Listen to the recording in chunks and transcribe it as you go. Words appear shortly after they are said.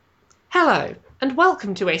Hello, and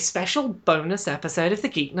welcome to a special bonus episode of the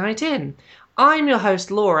Geek Night In. I'm your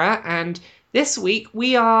host Laura, and this week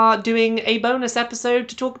we are doing a bonus episode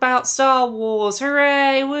to talk about Star Wars.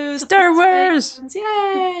 Hooray! Woo! Star Wars!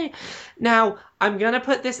 Yay! Now, I'm going to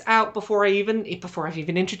put this out before I've even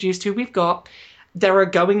introduced who we've got. There are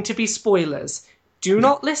going to be spoilers. Do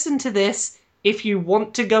not listen to this if you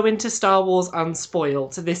want to go into Star Wars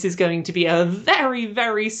unspoiled. So this is going to be a very,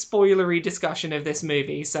 very spoilery discussion of this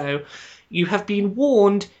movie. So you have been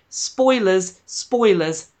warned. Spoilers,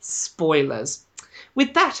 spoilers, spoilers.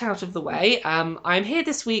 With that out of the way, I'm here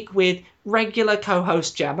this week with regular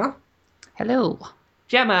co-host Gemma. Hello.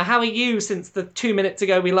 Gemma, how are you since the 2 minutes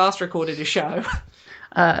ago we last recorded a show?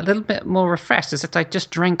 A little bit more refreshed, except I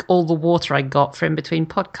just drank all the water I got from between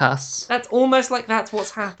podcasts. That's almost like that's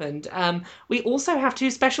what's happened. We also have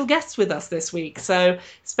two special guests with us this week, so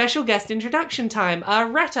special guest introduction time.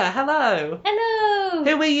 Retta, hello. Hello.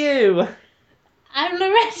 Who are you? I'm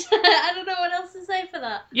Loretta. I don't know what else to say for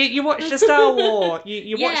that. You watched a Star War.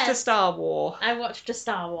 You Yes. watched a Star War. I watched a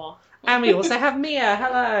Star War. And we also have Mia.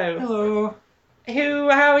 Hello. Hello.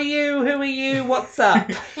 How are you? Who are you? What's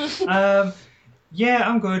up? Yeah,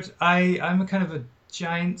 I'm good. I'm a kind of a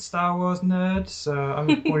giant Star Wars nerd, so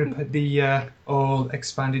I'm more of the all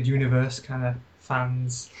expanded universe kind of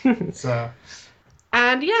fans. So.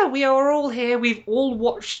 And yeah, we are all here. We've all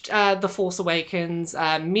watched The Force Awakens.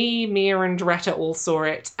 Mia and Retta all saw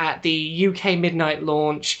it at the UK midnight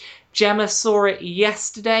launch. Gemma saw it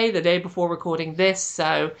yesterday, the day before recording this,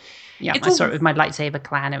 so... Yeah, I saw it with my lightsaber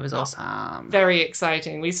clan. It was awesome. Very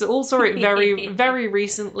exciting. We all saw it very, very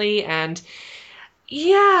recently, and...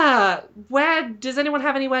 Yeah, does anyone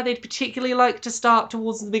have anywhere they'd particularly like to start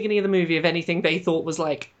towards the beginning of the movie of anything they thought was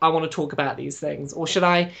like, I want to talk about these things? Or do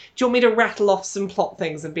you want me to rattle off some plot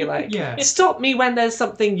things and be like, stop me when there's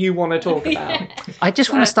something you want to talk about? I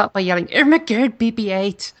just want to start by yelling, oh my god,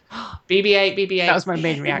 BB-8. BB-8. That was my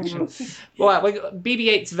main reaction. Well,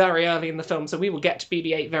 BB-8's very early in the film, so we will get to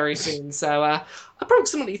BB-8 very soon. So,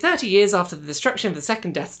 approximately 30 years after the destruction of the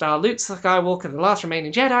second Death Star, Luke Skywalker, the last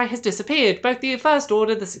remaining Jedi, has disappeared. Both the First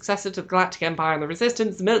Order, the successor to the Galactic Empire, and the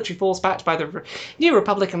Resistance, the military force backed by the New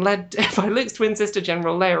Republic and led by Luke's twin sister,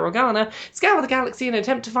 General Leia Organa, scour the galaxy in an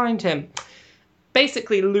attempt to find him.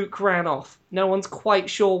 Basically, Luke ran off. No one's quite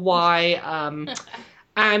sure why.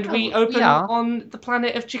 And we open on the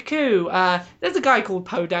planet of Jakku. There's a guy called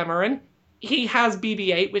Poe Dameron. He has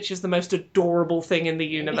BB-8, which is the most adorable thing in the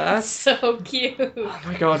universe. So cute. Oh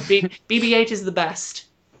my god, BB-8 is the best.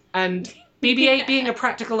 And BB-8 being a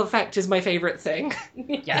practical effect is my favourite thing.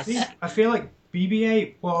 Yes. I feel like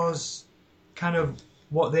BB-8 was kind of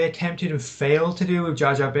what they attempted and failed to do with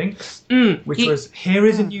Jar Jar Binks, which was, here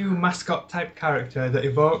is a new mascot type character that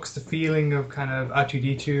evokes the feeling of kind of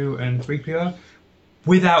R2-D2 and 3PO,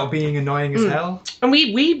 without being annoying as hell. And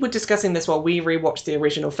we were discussing this while we rewatched the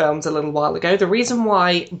original films a little while ago. The reason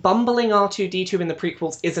why bumbling R2-D2 in the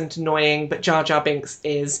prequels isn't annoying, but Jar Jar Binks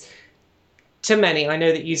is, to many, I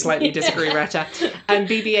know that you slightly disagree, Retta, and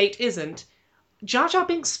BB-8 isn't, Jar Jar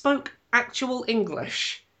Binks spoke actual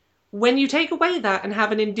English. When you take away that and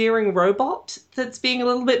have an endearing robot that's being a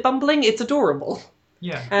little bit bumbling, it's adorable.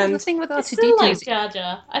 Yeah. And the thing with I still R2-D2 like is... Jar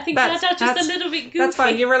Jar. I think Jar Jar's just a little bit goofy. That's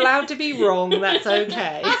fine, you're allowed to be wrong, that's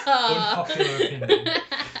okay. Unpopular opinion. The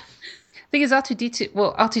thing is,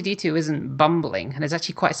 R2-D2 isn't bumbling, and is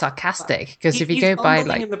actually quite sarcastic, because if you He's go by, bumbling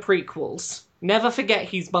like... in the prequels. Never forget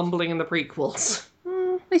he's bumbling in the prequels.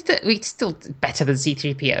 He's still better than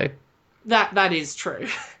C-3PO. That is true.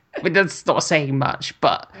 But that's not saying much,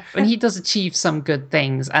 but when he does achieve some good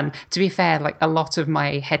things, and to be fair, like a lot of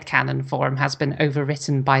my headcanon for him has been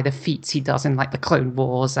overwritten by the feats he does in like the Clone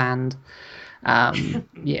Wars and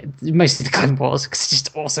most of the Clone Wars, because it's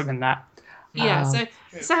just awesome in that. Yeah,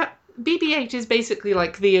 so BB-8 is basically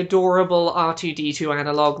like the adorable R2-D2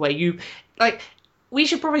 analog where you like. We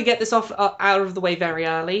should probably get this out of the way very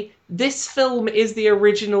early. This film is the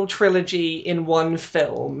original trilogy in one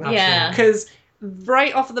film. Yeah. Because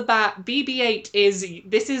right off the bat, BB-8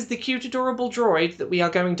 is the cute, adorable droid that we are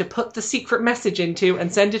going to put the secret message into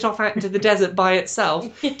and send it off out into the desert by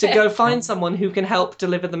itself to go find someone who can help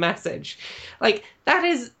deliver the message. Like, that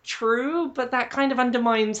is true, but that kind of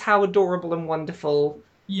undermines how adorable and wonderful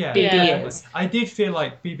BB is. I did feel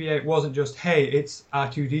like BB-8 wasn't just, hey, it's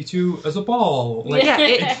R2-D2 as a ball. Like, yeah,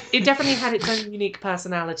 it definitely had its own unique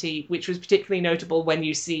personality, which was particularly notable when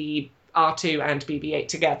you see R2 and BB-8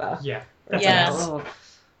 together. Yeah. Yes. Oh.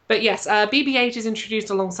 But yes, BB-8 is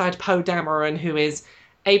introduced alongside Poe Dameron, who is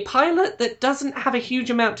a pilot that doesn't have a huge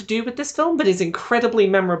amount to do with this film, but is incredibly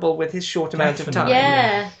memorable with his short amount of time.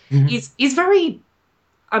 Yeah. He's very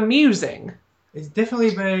amusing. It's definitely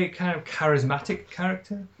a very kind of charismatic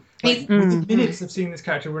character. Like, within minutes of seeing this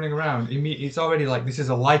character running around, it's already like this is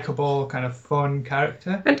a likable, kind of fun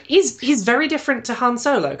character. And he's very different to Han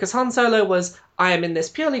Solo, because Han Solo was, I am in this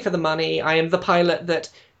purely for the money, I am the pilot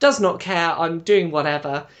that does not care, I'm doing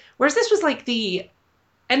whatever. Whereas this was like the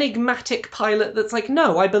enigmatic pilot that's like,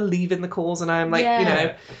 no, I believe in the cause, and I'm like, you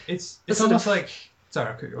know... It's almost like... Sorry,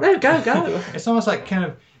 I cut you off. No, go. It's almost like kind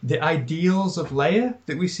of the ideals of Leia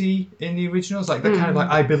that we see in the originals, like the kind of like,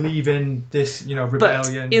 I believe in this,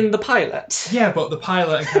 rebellion. But in the pilot. Yeah, but the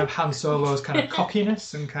pilot and kind of Han Solo's kind of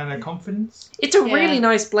cockiness and kind of confidence. It's a really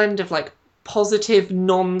nice blend of like positive,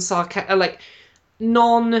 non-down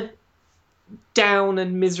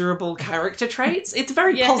and miserable character traits. It's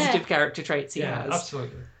very positive character traits he has.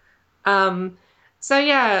 Absolutely. So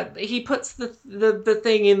yeah, he puts the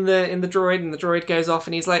thing in the droid, and the droid goes off,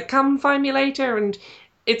 and he's like, "Come find me later." And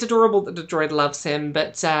it's adorable that the droid loves him,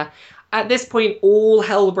 but at this point, all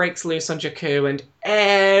hell breaks loose on Jakku, and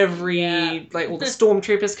all the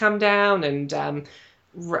stormtroopers come down, and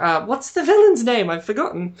what's the villain's name? I've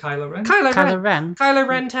forgotten. Kylo Ren. Kylo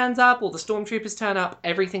Ren turns up. All the stormtroopers turn up.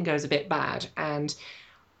 Everything goes a bit bad, and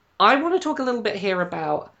I want to talk a little bit here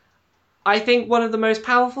about. I think one of the most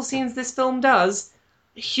powerful scenes this film does,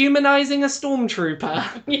 humanizing a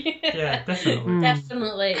stormtrooper. Yeah, definitely.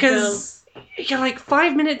 Definitely. Because you're like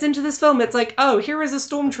 5 minutes into this film, it's like, oh, here is a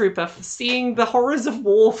stormtrooper seeing the horrors of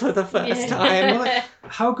war for the first time. Well,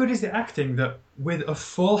 how good is the acting that with a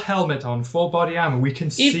full helmet on, full body armor, we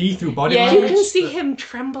can see through body language? You can see him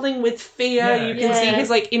trembling with fear. You can see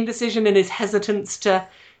his like indecision and his hesitance to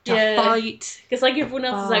fight. Because like everyone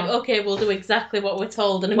else is like, okay, we'll do exactly what we're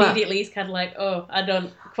told, and immediately he's kind of like, oh, I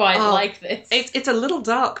don't quite like this. It's a little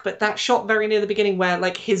dark, but that shot very near the beginning where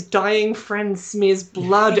like his dying friend smears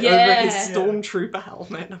blood over his stormtrooper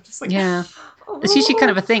helmet. I'm just like, it's usually kind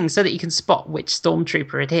of a thing so that you can spot which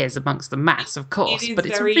stormtrooper it is amongst the mass, of course. But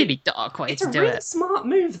it's a really dark way to do it. It's a really smart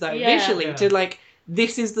move though, visually, to like.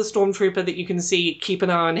 This is the stormtrooper that you can see. Keep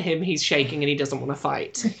an eye on him. He's shaking and he doesn't want to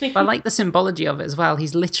fight. I like the symbology of it as well.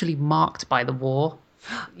 He's literally marked by the war.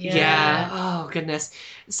 Yeah. Oh, goodness.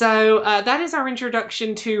 So that is our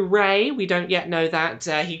introduction to Rey. We don't yet know that.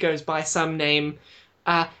 He goes by some name.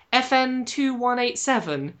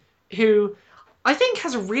 FN2187, who I think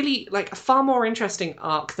has a really, like, a far more interesting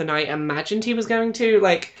arc than I imagined he was going to.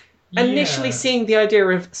 Like, initially seeing the idea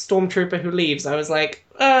of Stormtrooper who leaves, I was like,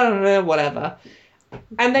 oh, whatever.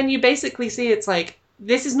 And then you basically see it's like,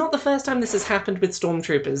 this is not the first time this has happened with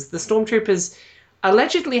Stormtroopers. The Stormtroopers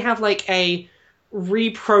allegedly have like a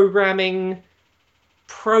reprogramming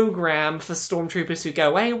program for Stormtroopers who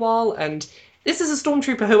go AWOL, and this is a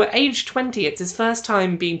Stormtrooper who at age 20, it's his first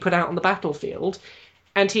time being put out on the battlefield,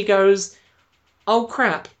 and he goes, oh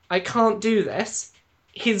crap, I can't do this.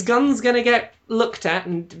 His gun's gonna get looked at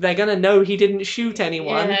and they're gonna know he didn't shoot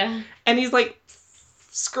anyone. And he's like,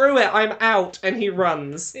 screw it, I'm out, and he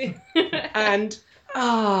runs. And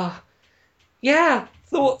thoughts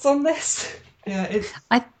on this?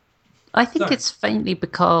 I think it's faintly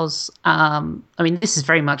because this is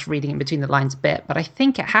very much reading in between the lines a bit, but I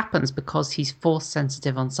think it happens because he's force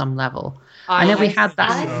sensitive on some level. I know we had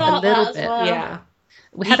that a little bit. Well. Yeah.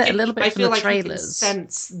 We had it a little bit from the trailers. I feel like he can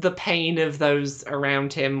sense the pain of those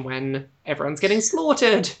around him when everyone's getting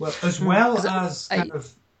slaughtered. Well, as well as kind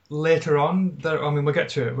of later on, we'll get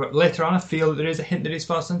to it, but later on I feel that there is a hint that he's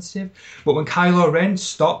force sensitive. But when Kylo Ren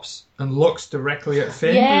stops and looks directly at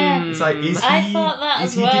Finn, it's like, is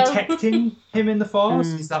he detecting him in the Force?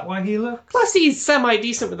 Is that why he looks? Plus, he's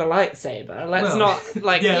semi-decent with a lightsaber. Let's not,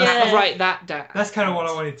 write that down. That's kind of what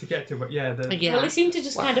I wanted to get to, but Well, he seemed to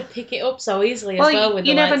just kind of pick it up so easily as well with the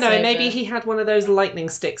lightsaber. You never know, maybe he had one of those lightning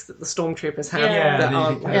sticks that the Stormtroopers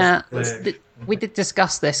have. We did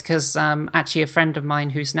discuss this because actually a friend of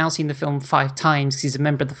mine who's now seen the film 5 times because he's a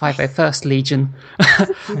member of the 501st Legion,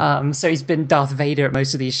 so he's been Darth Vader at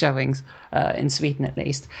most of these showings, in Sweden at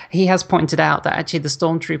least. He has pointed out that actually the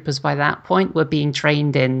Stormtroopers by that point were being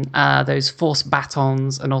trained in those force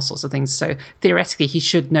batons and all sorts of things, so theoretically he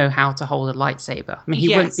should know how to hold a lightsaber. I mean,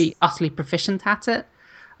 he wouldn't be utterly proficient at it.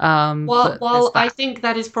 I think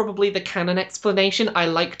that is probably the canon explanation. I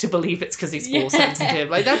like to believe it's because he's force sensitive.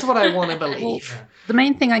 Like, that's what I want to believe. The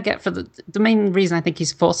main thing I get for the main reason I think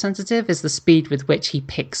he's force sensitive is the speed with which he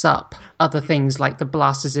picks up other things like the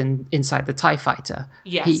blasters inside the TIE fighter.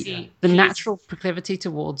 Yes, the natural proclivity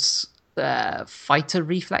towards fighter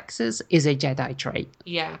reflexes is a Jedi trait.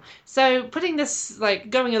 Yeah. So putting this, like,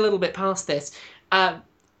 going a little bit past this,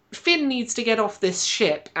 Finn needs to get off this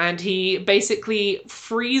ship, and he basically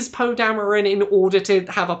frees Poe Dameron in order to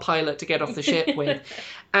have a pilot to get off the ship with.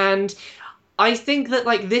 And I think that,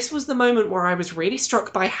 like, this was the moment where I was really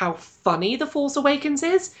struck by how funny The Force Awakens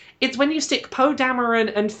is. It's when you stick Poe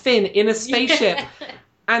Dameron and Finn in a spaceship,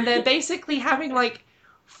 and they're basically having, like,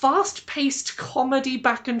 fast-paced comedy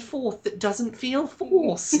back and forth that doesn't feel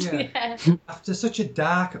forced. Yeah. After such a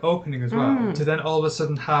dark opening as well, to then all of a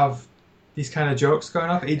sudden have these kind of jokes going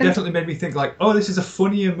off, it definitely made me think, like, oh, this is a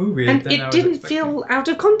funnier movie And than I it was didn't expecting. feel out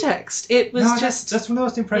of context. It was No, just... that's one of the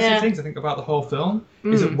most impressive things I think about the whole film,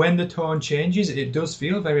 is that when the tone changes, it does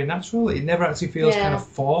feel very natural. It never actually feels kind of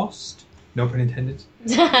forced. No pun intended.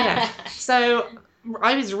 Yeah. So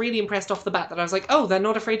I was really impressed off the bat that I was like, oh, they're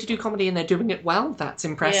not afraid to do comedy and they're doing it well. That's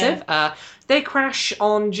impressive. They crash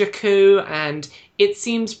on Jakku and it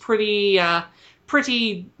seems pretty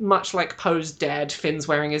much like Poe's dead. Finn's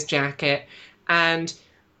wearing his jacket. And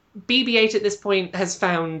BB-8 at this point has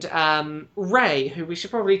found Rey, who we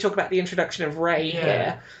should probably talk about the introduction of Rey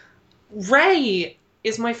here. Rey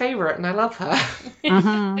is my favourite and I love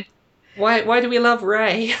her. Why do we love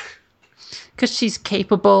Rey? Because she's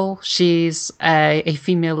capable, she's a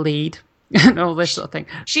female lead, and all this sort of thing.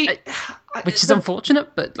 Which is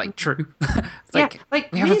unfortunate, but, like, true. We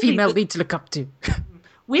have a female lead to look up to.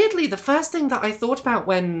 Weirdly, the first thing that I thought about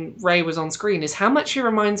when Rey was on screen is how much she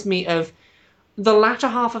reminds me of the latter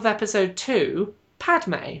half of episode 2,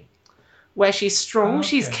 Padme, where she's strong,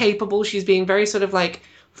 she's capable, she's being very sort of, like,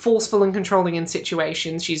 forceful and controlling in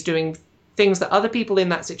situations, she's doing things that other people in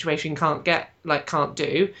that situation can't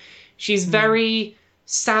do. She's very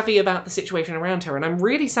savvy about the situation around her, and I'm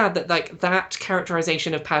really sad that, like, that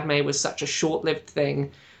characterization of Padme was such a short-lived thing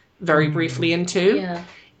very briefly in 2. Yeah.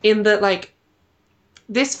 In that, like,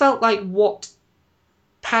 this felt like what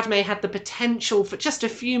Padme had the potential for just a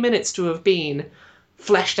few minutes to have been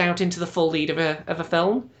fleshed out into the full lead of a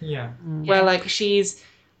film. Yeah. Where, like, she's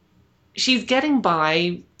getting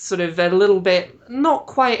by sort of a little bit, not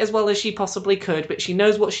quite as well as she possibly could, but she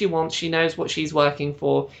knows what she wants, she knows what she's working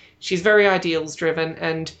for. She's very ideals driven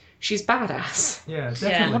and she's badass. Yeah,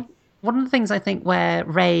 definitely. Yeah. One of the things I think where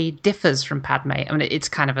Rey differs from Padme, I mean, it's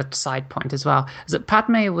kind of a side point as well, is that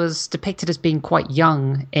Padme was depicted as being quite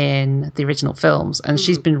young in the original films, and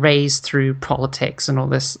she's been raised through politics and all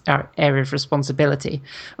this area of responsibility.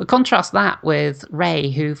 We contrast that with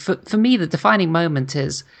Rey, who, for me, the defining moment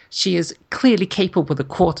is she is clearly capable with a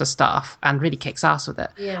quarterstaff and really kicks ass with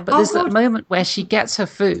it. Yeah. But there's that moment where she gets her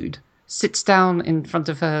food, sits down in front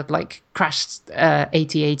of her, like, crashed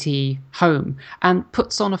AT-AT home and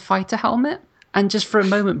puts on a fighter helmet and just for a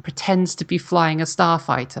moment pretends to be flying a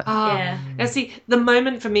starfighter. And see, the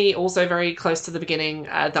moment for me, also very close to the beginning,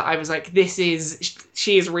 that I was like,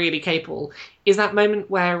 she is really capable, is that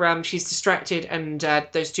moment where she's distracted and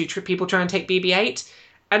those two people try and take BB-8,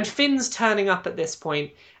 and Finn's turning up at this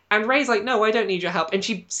point. And Rey's like, no, I don't need your help. And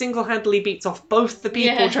she single-handedly beats off both the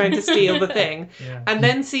people trying to steal the thing. And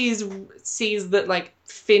then sees that, like,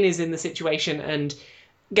 Finn is in the situation. And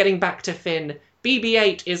getting back to Finn,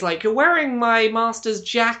 BB-8 is like, you're wearing my master's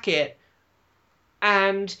jacket.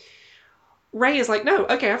 And Rey is like, no,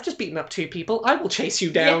 okay, I've just beaten up 2 people. I will chase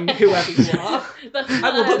you down, whoever you are.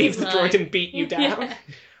 I will believe the droid and beat you down.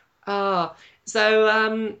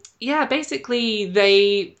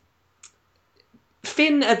 Basically,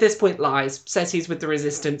 Finn at this point lies, says he's with the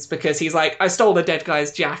Resistance because he's like, I stole a dead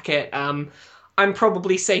guy's jacket. I'm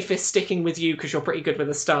probably safest sticking with you because you're pretty good with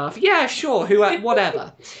a staff. Yeah, sure,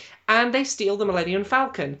 whatever. And they steal the Millennium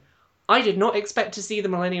Falcon. I did not expect to see the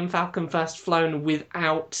Millennium Falcon first flown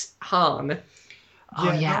without Han.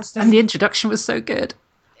 Oh, yeah. And the introduction was so good.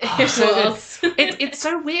 It's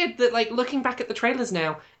so weird that, like, looking back at the trailers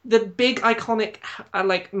now, the big iconic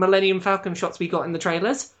like Millennium Falcon shots we got in the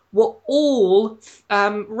trailers were all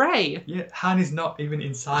Rey. Yeah, Han is not even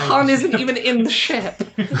inside. Han isn't even in the ship.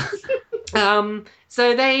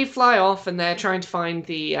 So they fly off and they're trying to find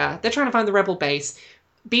the rebel base.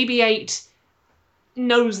 BB-8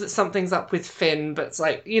 knows that something's up with Finn, but it's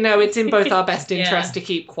like, it's in both our best interest to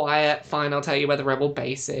keep quiet. Fine, I'll tell you where the rebel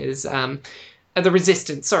base is. The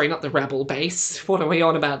Resistance, sorry, not the rebel base. What are we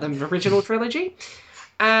on about, the original trilogy?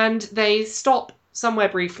 And they stop somewhere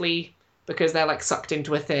briefly because they're, like, sucked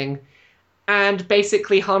into a thing. And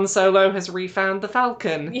basically Han Solo has refound the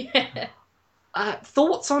Falcon. Yeah.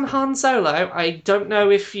 Thoughts on Han Solo? I don't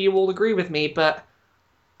know if you all agree with me, but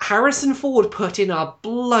Harrison Ford put in a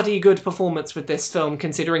bloody good performance with this film,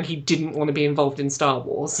 considering he didn't want to be involved in Star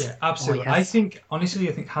Wars. Yeah, absolutely. Oh, yes. I think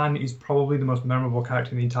Han is probably the most memorable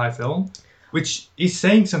character in the entire film, which is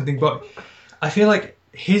saying something, but I feel like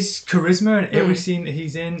his charisma and every scene that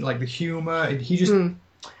he's in, like the humour, he just...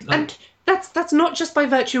 And that's not just by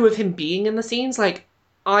virtue of him being in the scenes. Like,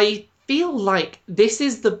 I feel like this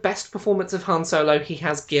is the best performance of Han Solo he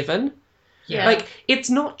has given. Yeah. Like, it's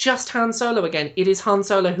not just Han Solo again. It is Han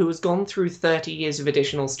Solo who has gone through 30 years of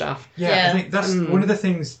additional stuff. Yeah, I think that's one of the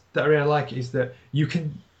things that I really like is that you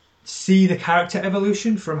can see the character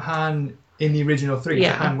evolution from Han in the original 3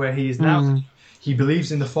 to Han where he is now. He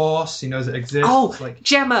believes in the Force. He knows it exists. Oh,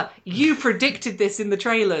 Gemma, you predicted this in the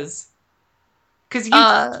trailers. Because you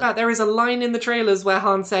talked about there is a line in the trailers where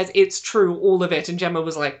Han says, it's true, all of it. And Gemma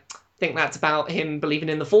was like, I think that's about him believing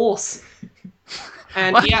in the Force.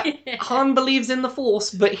 And Han believes in the Force,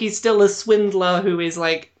 but he's still a swindler who is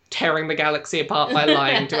like tearing the galaxy apart by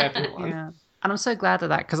lying to everyone. Yeah. And I'm so glad of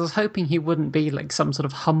that, because I was hoping he wouldn't be like some sort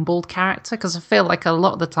of humbled character, because I feel like a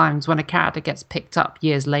lot of the times when a character gets picked up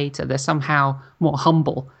years later, they're somehow more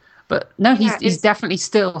humble. But no, he's definitely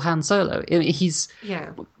still Han Solo.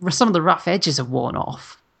 Some of the rough edges have worn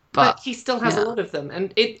off. But he still has a lot of them.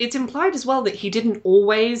 And it's implied as well that he didn't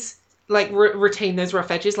always retain those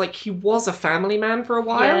rough edges. Like, he was a family man for a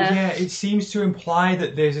while. Yeah, it seems to imply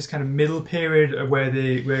that there's this kind of middle period where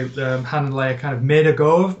Han and Leia kind of made a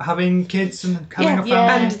go of having kids and having a family.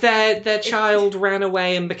 And their child ran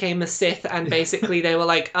away and became a Sith, and basically they were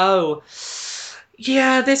like, oh,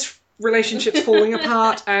 yeah, this relationship's falling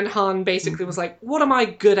apart, and Han basically was like, what am I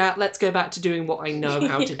good at? Let's go back to doing what I know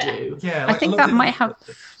how to do. Yeah, I think that might have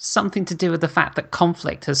something to do with the fact that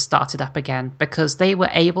conflict has started up again, because they were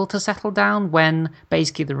able to settle down when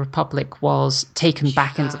basically the Republic was taken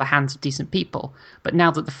back into the hands of decent people. But now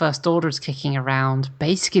that the First Order is kicking around,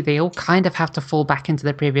 basically they all kind of have to fall back into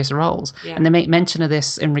their previous roles. Yeah. And they make mention of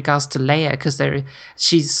this in regards to Leia, because they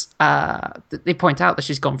point out that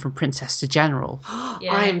she's gone from princess to general.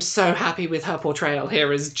 I am so happy with her portrayal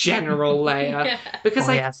here as General Leia. Because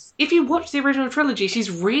if you watch the original trilogy, she's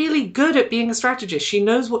really good at being a strategist. She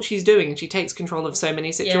knows what she's doing, and she takes control of so many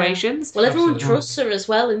situations. Well, everyone trusts her as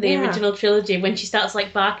well in the original trilogy. When she starts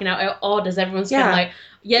barking out orders, everyone's kind of like,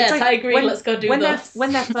 yes, I agree, let's go do this.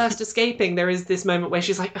 When they're first escaping, there is this moment where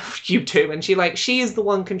she's like, oh, you two, and she is the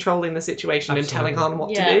one controlling the situation and telling Han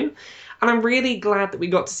what to do. And I'm really glad that we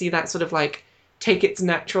got to see that sort of take its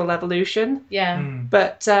natural evolution. Yeah.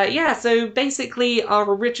 But so basically our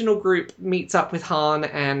original group meets up with Han,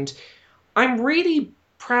 and I'm really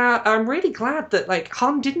glad that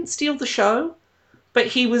Han didn't steal the show, but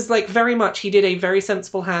he was he did a very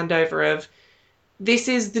sensible handover of, this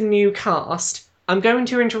is the new cast. I'm going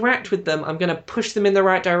to interact with them. I'm going to push them in the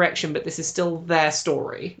right direction, but this is still their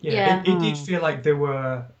story. Yeah. It did feel like they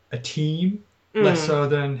were a team, less so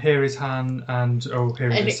than here is Han and here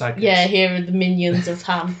is the sidekicks. Yeah, here are the minions of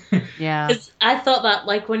Han. Yeah. Because I thought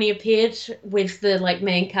that when he appeared with the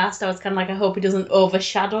main cast, I was kind of I hope he doesn't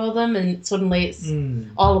overshadow them and suddenly it's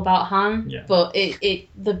all about Han. Yeah. But they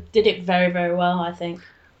did it very, very well, I think.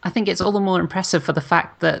 I think it's all the more impressive for the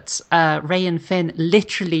fact that Rey and Finn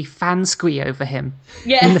literally fan-squee over him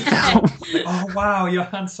in the film. Oh, wow, you're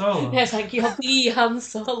Han Solo. Yeah, it's you're the Han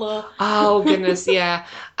Solo. Oh, goodness, yeah.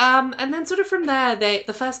 And then sort of from there,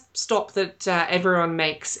 the first stop that everyone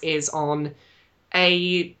makes is on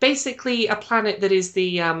basically a planet that is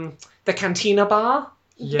the Cantina Bar.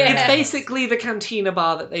 Yeah. It's basically the Cantina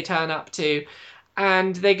Bar that they turn up to.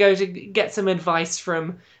 And they go to get some advice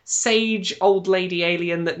from sage old lady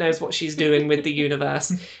alien that knows what she's doing with the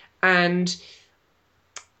universe. And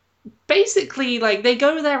basically, they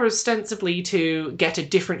go there ostensibly to get a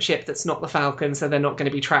different ship that's not the Falcon, so they're not going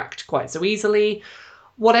to be tracked quite so easily.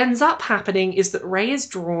 What ends up happening is that Rey is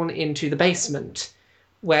drawn into the basement,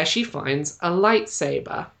 where she finds a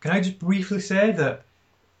lightsaber. Can I just briefly say that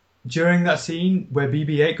during that scene where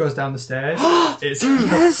BB-8 goes down the stairs, it's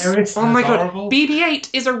hilarious. Oh my horrible. God, BB-8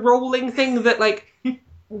 is a rolling thing that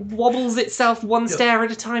wobbles itself one stair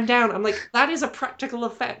at a time down. I'm like, that is a practical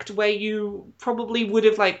effect where you probably would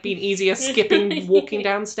have been easier skipping walking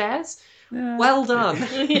downstairs. Yeah. Well done.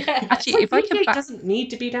 Yeah. Actually, if BB-8 doesn't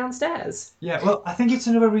need to be downstairs. Yeah, well, I think it's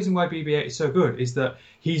another reason why BB-8 is so good is that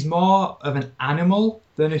he's more of an animal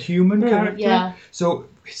than a human character. Yeah. So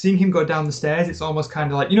seeing him go down the stairs, it's almost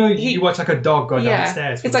kind of you watch a dog go down the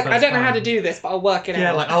stairs. It's I don't know how to do this, but I'll work it out.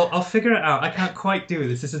 Yeah, I'll figure it out. I can't quite do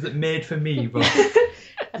this. This isn't made for me, but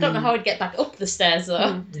I don't know how I'd get back up the stairs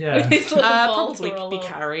though. Yeah. Probably be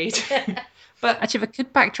carried. But actually, if I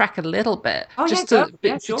could backtrack a little bit, sure.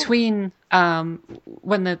 Between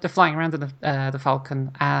when they're flying around in the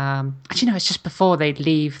Falcon, actually no, it's just before they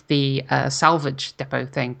leave the salvage depot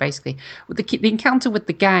thing. Basically, with the encounter with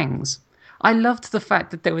the gangs, I loved the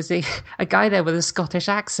fact that there was a guy there with a Scottish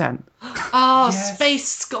accent. Oh, yes. Space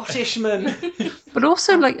Scottishman. But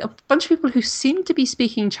also a bunch of people who seem to be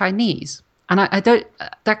speaking Chinese, and I don't.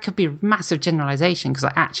 That could be a massive generalization because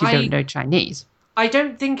I actually don't know Chinese. I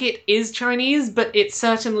don't think it is Chinese, but it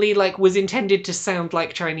certainly was intended to sound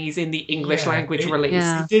like Chinese in the English language release.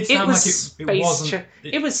 Yeah. It did sound it wasn't.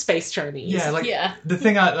 It was space Chinese. Yeah, the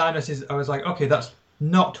thing I noticed is I was like, okay, that's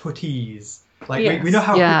not Huttese. Yes. We know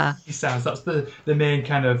how Huttese sounds. That's the main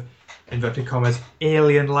kind of inverted commas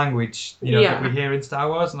alien language that we hear in Star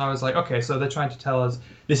Wars, and I was like, okay, so they're trying to tell us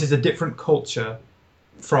this is a different culture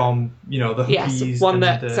from the Huttese. Yes, one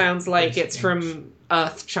that sounds like it's from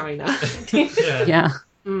Earth China. Yeah.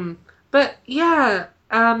 But yeah,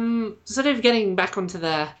 sort of getting back onto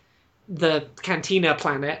the Cantina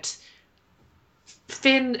planet.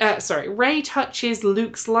 Rey touches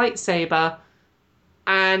Luke's lightsaber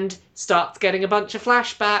and starts getting a bunch of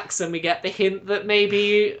flashbacks, and we get the hint that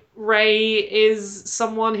maybe Rey is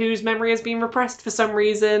someone whose memory has been repressed for some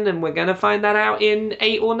reason, and we're going to find that out in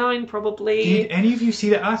 8 or 9 probably. Did any of you see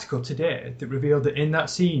the article today that revealed that in that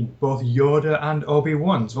scene both Yoda and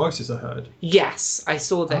Obi-Wan's voices are heard? Yes, I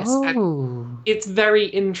saw this. And it's very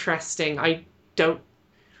interesting. I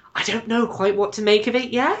don't know quite what to make of it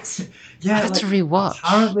yet. I have to rewatch.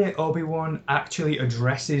 Apparently, Obi-Wan actually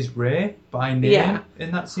addresses Rey by name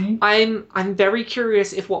in that scene. I'm very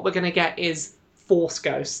curious if what we're going to get is Force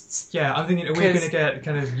ghosts. Yeah, I'm thinking we're going to get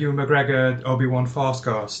kind of Ewan McGregor, Obi-Wan Force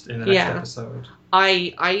ghost in the next episode.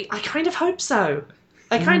 I kind of hope so.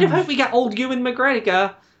 I kind of hope we get old Ewan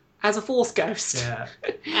McGregor as a Force ghost. Yeah.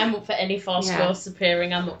 I'm up for any Force ghosts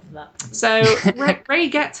appearing. I'm up for that. So Rey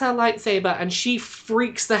gets her lightsaber and she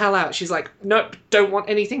freaks the hell out. She's like, nope, don't want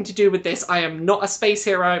anything to do with this. I am not a space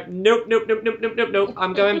hero. Nope.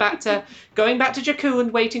 I'm going back to Jakku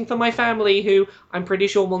and waiting for my family, who I'm pretty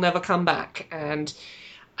sure will never come back. And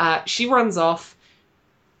she runs off,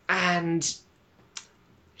 and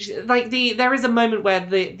there is a moment where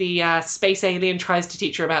the space alien tries to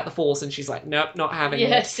teach her about the Force, and she's like, nope, not having it.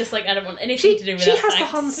 Yeah, it's just like, I don't want anything to do with that. She has the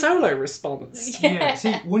Han Solo response. Yeah.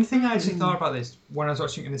 See, one thing I actually thought about this when I was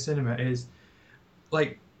watching it in the cinema is,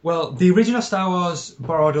 the original Star Wars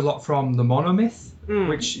borrowed a lot from the monomyth,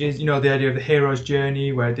 which is, the idea of the hero's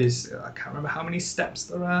journey, where there's, I can't remember how many steps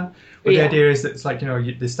there are, but the idea is that it's like,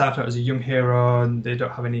 they start out as a young hero and they don't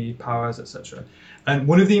have any powers, etc. And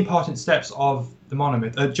one of the important steps of the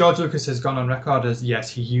monomyth, George Lucas has gone on record as,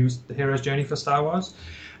 yes, he used the hero's journey for Star Wars,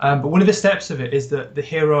 but one of the steps of it is that the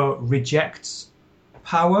hero rejects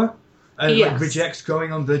power, and rejects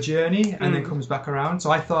going on the journey, and then comes back around.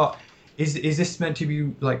 So I thought, is this meant to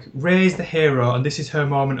be like Rey's the hero, and this is her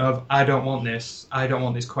moment of, I don't want this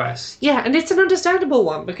quest? Yeah, and it's an understandable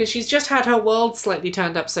one, because she's just had her world slightly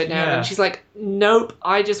turned upside down, and she's like, nope,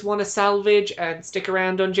 I just want to salvage and stick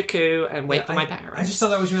around on Jakku and wait for my parents. I just thought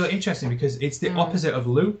that was really interesting, because it's the opposite of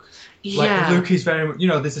Luke. Luke is very much,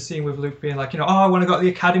 there's a scene with Luke being like, I want to go to the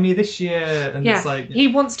academy this year, and it's like, he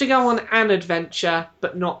wants to go on an adventure,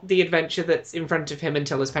 but not the adventure that's in front of him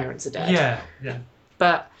until his parents are dead. Yeah.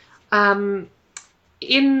 But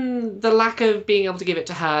in the lack of being able to give it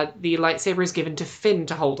to her, the lightsaber is given to Finn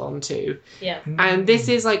to hold on to. Yeah. And this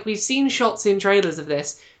is we've seen shots in trailers of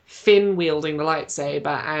this, Finn wielding the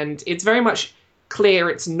lightsaber, and it's very much clear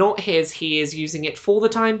it's not his. He is using it for the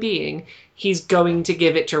time being. He's going to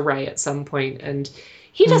give it to Rey at some point, and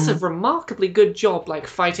he does a remarkably good job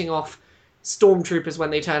fighting off stormtroopers when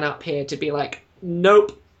they turn up here to be like,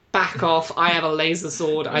 nope, back off, I have a laser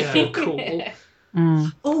sword, I feel cool.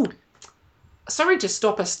 Oh, sorry to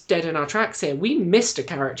stop us dead in our tracks here. We missed a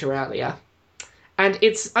character earlier. And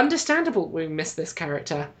it's understandable we missed this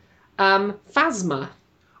character. Phasma.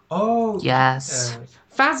 Oh, yes.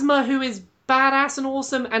 Phasma, who is badass and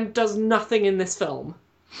awesome and does nothing in this film.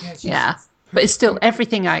 Yeah. But it's still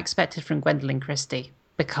everything I expected from Gwendolyn Christie,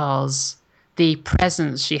 because the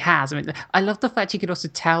presence she has. I mean, I love the fact you could also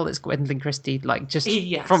tell it's Gwendolyn Christie, just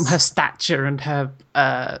from her stature and her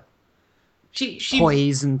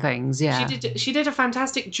poise and things. Yeah, she did a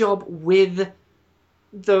fantastic job with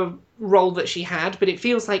the role that she had, but it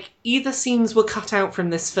feels like either scenes were cut out from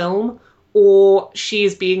this film, or she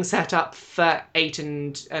is being set up for 8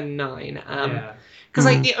 and 9.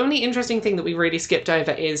 Because the only interesting thing that we really skipped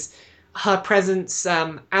over is her presence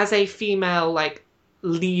as a female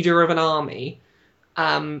leader of an army,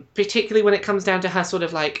 particularly when it comes down to her sort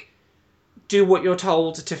of do what you're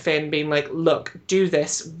told to Finn, being like, look, do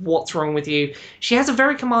this, what's wrong with you? She has a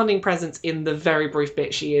very commanding presence in the very brief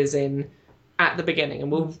bit she is in at the beginning,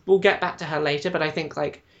 and we'll get back to her later, but I think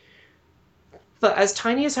but as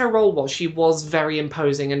tiny as her role was, she was very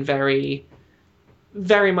imposing and very,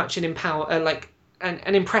 very much an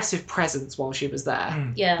impressive presence while she was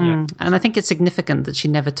there. Yeah. And I think it's significant that she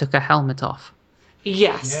never took her helmet off.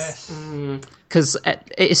 Yes. Because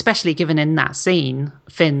especially given in that scene,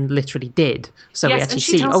 Finn literally did. So we actually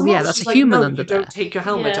see, that's a human under there. Don't take your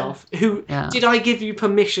helmet off. Did I give you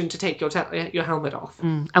permission to take your helmet off?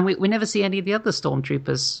 And we never see any of the other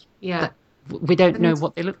stormtroopers. Yeah. We don't know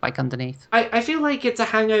what they look like underneath. I feel like it's a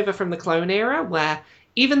hangover from the clone era where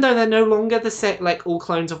even though they're no longer the set like all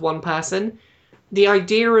clones of one person, the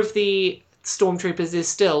idea of the stormtroopers is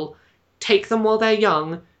still take them while they're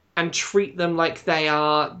young and treat them like they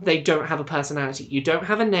don't have a personality. You don't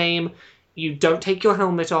have a name. You don't take your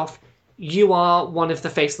helmet off. You are one of the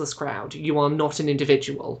faceless crowd. You are not an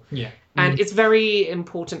individual. Yeah. And it's very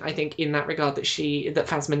important, I think, in that regard that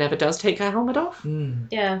Phasma never does take her helmet off.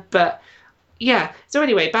 Yeah. But, yeah. So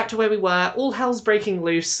anyway, back to where we were. All hell's breaking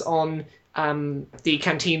loose on the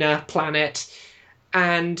Cantina planet.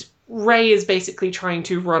 And Rey is basically trying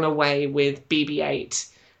to run away with BB-8.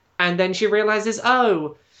 And then she realizes,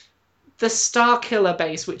 the Starkiller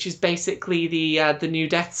base, which is basically the new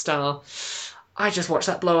Death Star. I just watched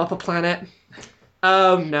that blow up a planet.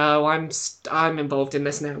 Oh no, I'm involved in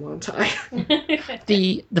this now, aren't I?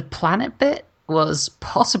 The planet bit was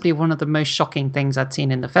possibly one of the most shocking things I'd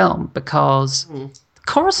seen in the film because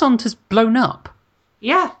Coruscant is blown up.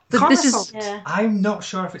 Yeah, Coruscant. I'm not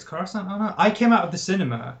sure if it's Coruscant or not. I came out of the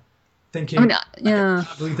cinema thinking, I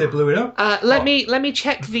can't believe they blew it up. Let me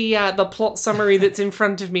check the plot summary that's in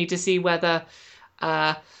front of me to see whether.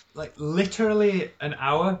 Like literally an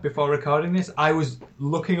hour before recording this, I was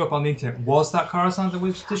looking up on the internet. Was that Coruscant that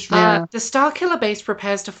was destroyed? The Starkiller base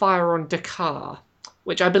prepares to fire on Dakar,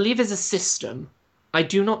 which I believe is a system. I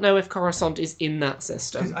do not know if Coruscant is in that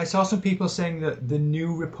system. I saw some people saying that the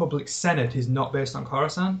New Republic Senate is not based on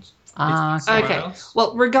Coruscant. Okay. Else.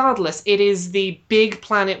 Well, regardless, it is the big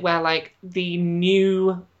planet where, like, the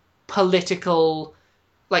new political,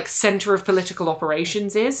 like, center of political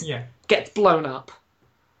operations gets blown up.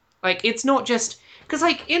 Like, it's not just... Because,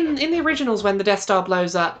 like, in the originals, when the Death Star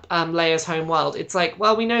blows up Leia's home world, it's like,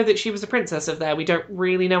 well, we know that she was a princess of there. We don't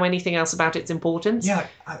really know anything else about its importance. Yeah.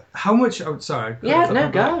 How much... Oh, sorry. Yeah, no,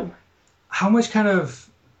 go. How much kind of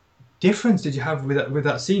difference did you have with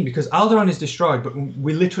that scene? Because Alderaan is destroyed, but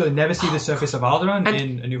we literally never see the surface of Alderaan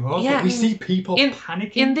in A New Hope. Yeah, we see people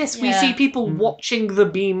panicking. In this, we see people watching the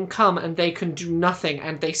beam come, and they can do nothing,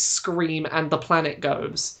 and they scream, and the planet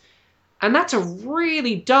goes. And that's a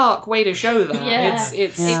really dark way to show that. Yeah.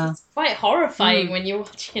 It's quite horrifying when you're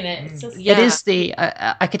watching it. It's just... It is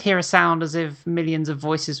I could hear a sound as if millions of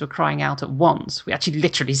voices were crying out at once. We actually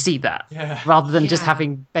literally see that. Yeah. Rather than just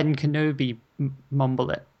having Ben Kenobi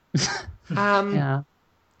mumble it.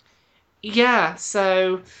 Yeah,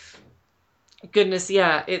 so... Goodness,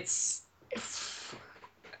 it's...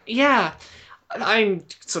 Yeah. I'm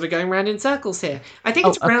sort of going round in circles here. I think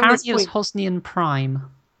it's around this point... Apparently it was Hosnian Prime.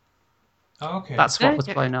 Oh, okay. That's what was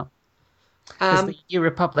blown up. Because the New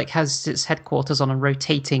Republic has its headquarters on a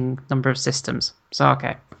rotating number of systems. So,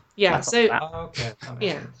 okay. Yeah, so... okay.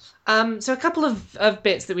 Yeah. So a couple of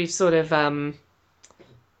bits that we've sort of...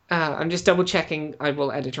 I'm just double checking. I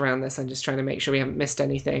will edit around this. I'm just trying to make sure we haven't missed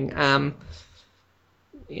anything.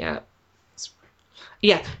 Yeah.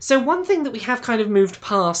 So one thing that we have kind of moved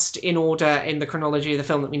past in order in the chronology of the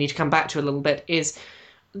film that we need to come back to a little bit is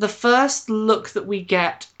the first look that we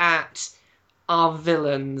get at our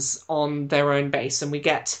villains on their own base, and we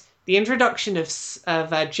get the introduction of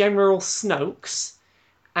General Snoke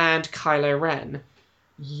and Kylo Ren.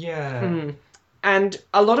 Yeah. And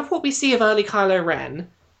a lot of what we see of early Kylo Ren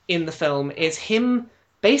in the film is him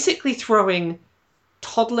basically throwing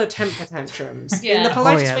toddler temper tantrums in the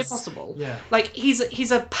politest way possible. Yeah. Like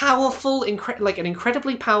he's a powerful, an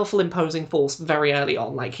incredibly powerful, imposing force very early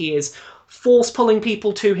on. Like he is force pulling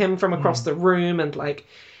people to him from across the room, and like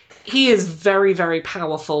he is very, very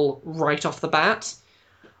powerful right off the bat.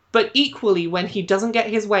 But equally, when he doesn't get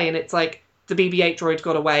his way, and it's like the BB-8 droid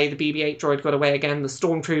got away, the BB-8 droid got away again, the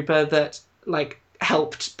stormtrooper that like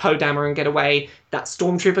helped Poe Dameron get away, that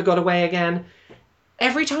stormtrooper got away again.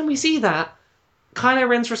 Every time we see that, Kylo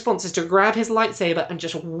Ren's response is to grab his lightsaber and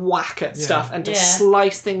just whack at stuff and to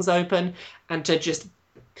slice things open and to just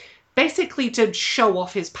basically to show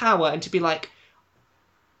off his power and to be like,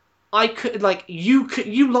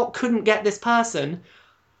 you lot couldn't get this person.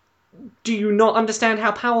 Do you not understand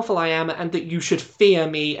how powerful I am and that you should fear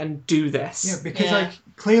me and do this? Yeah, because like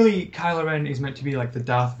clearly Kylo Ren is meant to be like the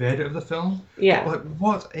Darth Vader of the film. Yeah. Like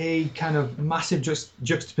what a kind of massive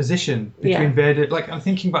juxtaposition between Vader. Like I'm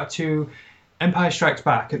thinking back to Empire Strikes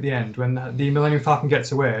Back at the end, when the Millennium Falcon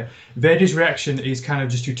gets away, Vader's reaction is kind of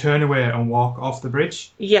just to turn away and walk off the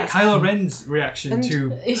bridge. Yes. Kylo Ren's reaction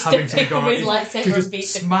to having to go is to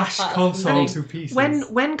just smash console to pieces.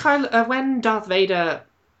 When Darth Vader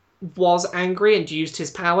was angry and used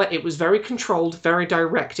his power, it was very controlled, very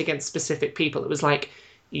direct against specific people. It was like,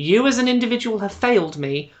 you as an individual have failed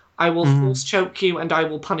me. I will force choke you and I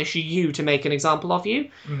will punish you to make an example of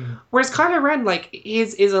you. Whereas Kylo Ren, like,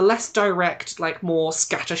 is a less direct, like, more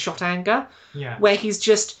scattershot anger, where he's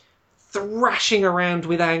just thrashing around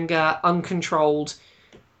with anger, uncontrolled,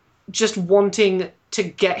 just wanting to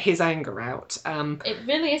get his anger out. It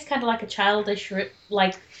really is kind of like a childish,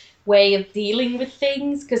 like, way of dealing with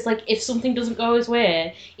things, because, like, if something doesn't go his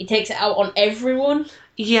way, he takes it out on everyone.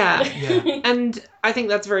 Yeah. And I think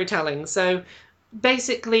that's very telling. So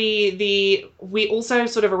basically, we also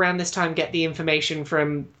sort of around this time get the information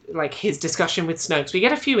from, like, his discussion with Snoke. We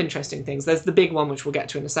get a few interesting things. There's the big one, which we'll get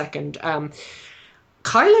to in a second.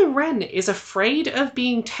 Kylo Ren is afraid of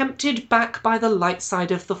being tempted back by the light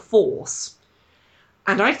side of the Force.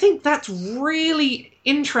 And I think that's really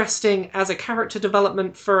interesting as a character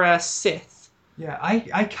development for a Sith. Yeah,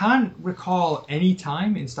 I can't recall any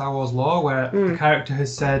time in Star Wars lore where the character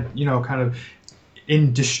has said, you know, kind of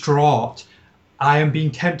in distraught, I am being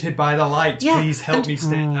tempted by the light. Please help me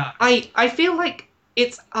stay that. I feel like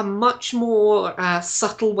it's a much more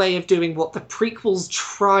subtle way of doing what the prequels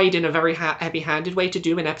tried in a very heavy-handed way to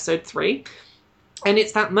do in Episode 3. And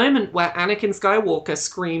it's that moment where Anakin Skywalker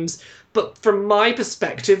screams, but from my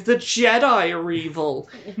perspective, the Jedi are evil.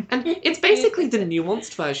 And it's basically the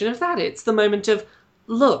nuanced version of that. It's the moment of,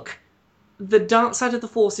 look, the dark side of the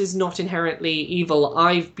Force is not inherently evil.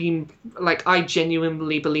 I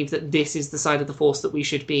genuinely believe that this is the side of the Force that we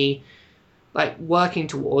should be, like, working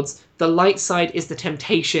towards. The light side is the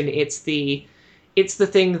temptation. It's the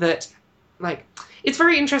thing that, like, it's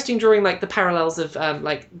very interesting drawing, like, the parallels of,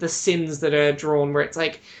 like, the sins that are drawn, where it's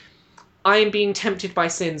like, I am being tempted by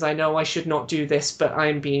sins. I know I should not do this, but I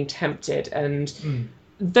am being tempted. And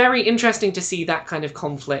very interesting to see that kind of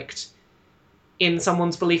conflict in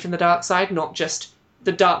someone's belief in the dark side, not just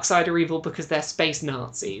the dark side are evil because they're space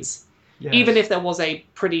Nazis. Yes. Even if there was a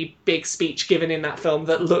pretty big speech given in that film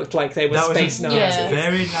that looked like they were space Nazis. Yeah.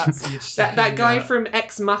 Very Nazi-ish. that guy from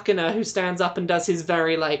Ex Machina who stands up and does his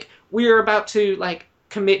very, like, we're about to, like,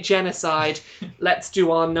 commit genocide, let's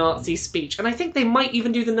do our Nazi speech. And I think they might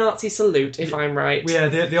even do the Nazi salute, if I'm right. Yeah,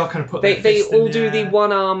 they all kind of put they all do the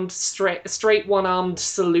one-armed, straight one-armed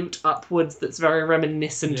salute upwards that's very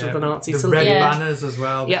reminiscent of the Nazi salute. The red banners as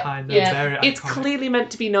well behind them. Very it's iconic. clearly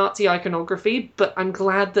meant to be Nazi iconography, but I'm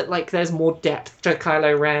glad that, like, there's more depth to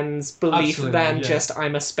Kylo Ren's belief than just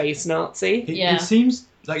I'm a space Nazi.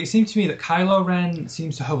 It seems to me that Kylo Ren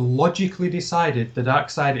seems to have logically decided the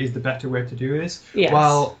dark side is the better way to do this. Yes.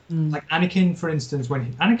 While, like, Anakin, for instance,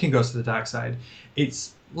 when Anakin goes to the dark side,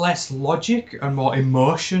 it's less logic and more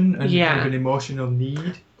emotion and kind of an emotional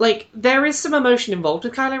need. Like, there is some emotion involved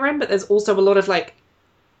with Kylo Ren, but there's also a lot of, like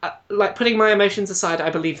putting my emotions aside, I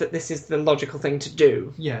believe that this is the logical thing to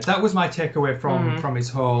do. Yeah, that was my takeaway from his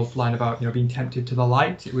whole line about, you know, being tempted to the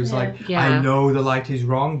light. It was I know the light is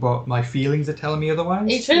wrong, but my feelings are telling me otherwise.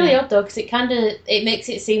 It's really odd though, because it makes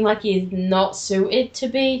it seem like he's not suited to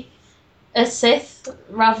be a Sith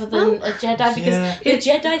rather than a Jedi, because the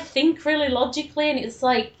Jedi think really logically, and it's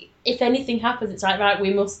like, if anything happens, it's like, right,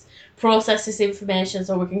 we must process this information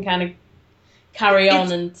so we can kind of carry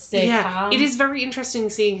on and stay calm. It is very interesting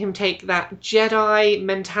seeing him take that Jedi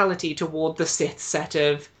mentality toward the Sith set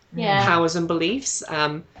of powers and beliefs.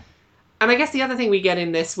 And I guess the other thing we get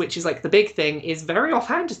in this, which is, like, the big thing, is very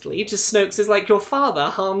offhandedly, just Snoke is like, your father,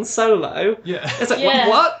 Han Solo. Yeah. It's like,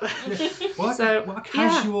 what? What a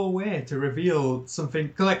casual way to reveal something.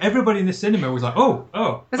 Because, like, everybody in the cinema was like,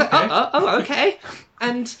 oh. It's okay. like, okay.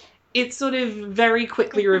 And it's sort of very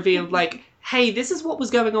quickly revealed, like, hey, this is what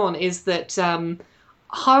was going on, is that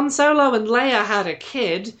Han Solo and Leia had a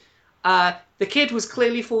kid. The kid was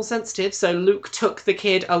clearly Force-sensitive, so Luke took the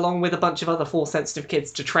kid along with a bunch of other Force-sensitive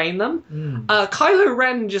kids to train them. Kylo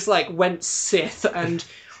Ren just, like, went Sith, and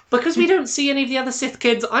because we don't see any of the other Sith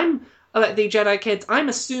kids, the Jedi kids, I'm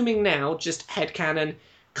assuming now, just headcanon,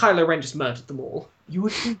 Kylo Ren just murdered them all. You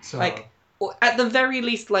would think so. Like, at the very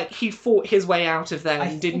least, like, he fought his way out of them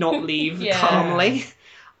and did not leave calmly.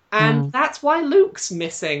 And that's why Luke's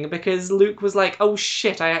missing, because Luke was like, oh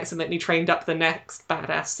shit, I accidentally trained up the next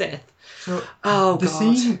badass Sith.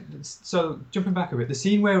 So jumping back a bit, the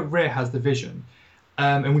scene where Rey has the vision,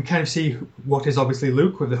 and we kind of see what is obviously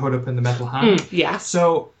Luke with the hood up and the metal hand. Yes.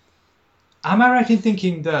 So, am I right in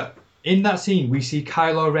thinking that in that scene we see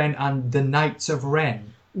Kylo Ren and the Knights of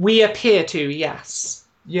Ren We appear to, yes.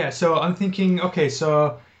 Yeah, so I'm thinking, okay,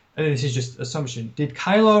 so, and this is just assumption, did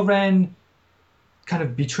Kylo Ren kind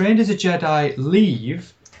of be trained as a Jedi,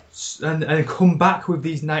 leave, and come back with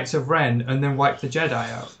these Knights of Ren, and then wipe the Jedi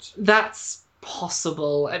out? That's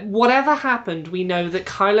possible. Whatever happened, we know that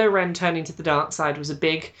Kylo Ren turning to the dark side was a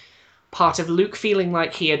big part of Luke feeling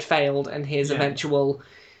like he had failed and his eventual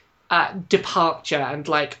departure. And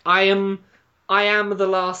like, I am the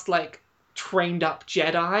last like trained up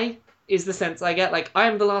Jedi is the sense I get. Like, I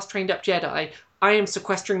am the last trained up Jedi. I am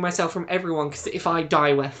sequestering myself from everyone because if I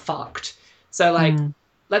die, we're fucked. So like,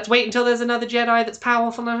 let's wait until there's another Jedi that's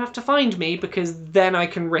powerful enough to find me, because then I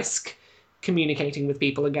can risk communicating with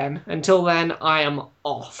people again. Until then, I am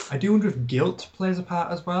off. I do wonder if guilt plays a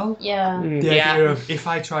part as well. Yeah. The idea of, if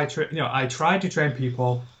I try to, I tried to train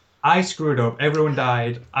people, I screwed up, everyone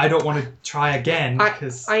died, I don't want to try again,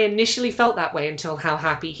 because... I initially felt that way until how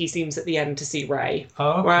happy he seems at the end to see Rey.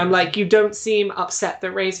 Oh, okay. Where I'm like, you don't seem upset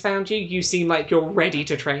that Rey's found you, you seem like you're ready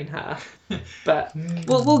to train her. But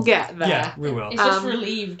we'll get there. Yeah, we will. It's just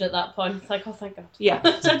relieved at that point. It's like, oh, thank God. Yeah.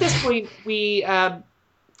 So at this point, we...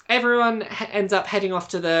 everyone ends up heading off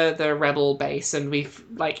to the rebel base, and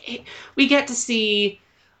we get to see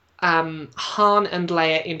Han and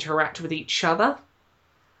Leia interact with each other.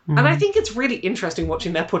 And I think it's really interesting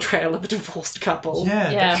watching their portrayal of a divorced couple.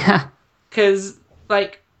 Yeah. Because,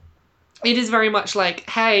 like, it is very much like,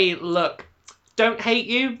 hey, look, don't hate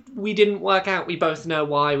you. We didn't work out. We both know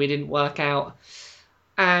why we didn't work out.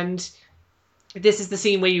 And this is the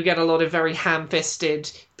scene where you get a lot of very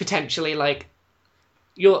ham-fisted, potentially, like,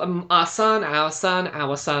 you're our son happens.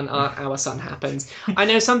 I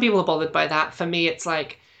know some people are bothered by that. For me, it's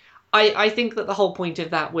like, I think that the whole point of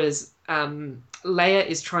that was Leia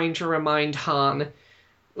is trying to remind Han,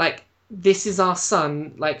 like, this is our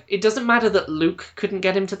son. Like, it doesn't matter that Luke couldn't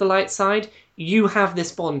get him to the light side. You have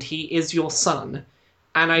this bond. He is your son.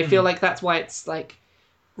 And I feel like that's why it's, like,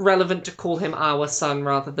 relevant to call him our son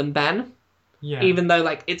rather than Ben. Yeah. Even though,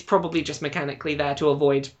 like, it's probably just mechanically there to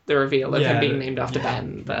avoid the reveal of him being named after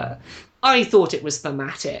Ben. But I thought it was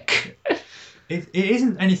thematic. It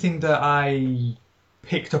isn't anything that I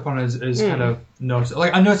picked up on as kind of noticed.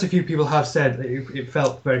 Like, I noticed a few people have said that it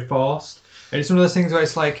felt very forced. And it's one of those things where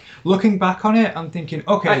it's like, looking back on it, I'm thinking,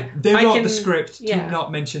 okay, they wrote the script to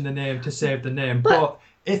not mention the name, to save the name. But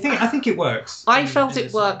I think it works. I felt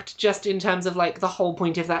it worked just in terms of, like, the whole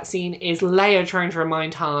point of that scene is Leia trying to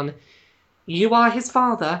remind Han, you are his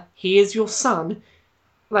father, he is your son.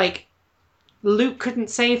 Like, Luke couldn't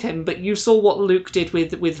save him, but you saw what Luke did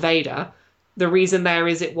with Vader. The reason there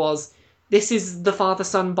is this is the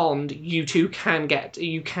father-son bond. You two can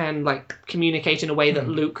like communicate in a way that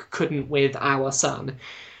Luke couldn't with our son.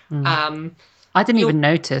 I didn't even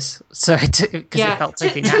notice, so because it felt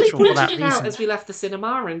totally natural for that reason. Out as we left the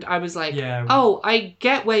cinema, and I was like, oh, I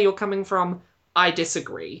get where you're coming from. I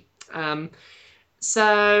disagree.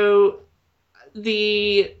 So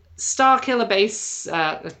the Starkiller base.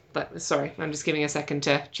 Sorry, I'm just giving a second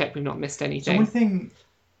to check we've not missed anything. So one thing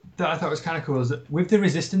that I thought was kind of cool is that with the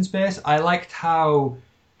Resistance base, I liked how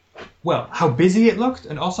busy it looked,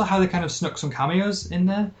 and also how they kind of snuck some cameos in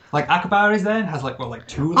there. Like Akbar is there and has like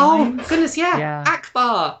 2 lines. Oh goodness, yeah.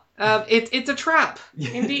 Akbar. It's a trap,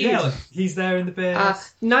 indeed. Yeah, like, he's there in the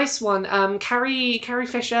base. Nice one. Carrie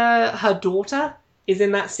Fisher, her daughter, is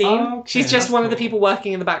in that scene. Oh, okay, she's just one of the people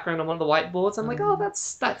working in the background on one of the whiteboards. I'm like, oh,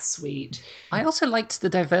 that's sweet. I also liked the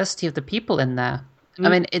diversity of the people in there. I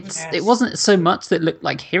mean, it wasn't so much that looked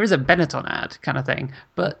like, here is a Benetton ad kind of thing,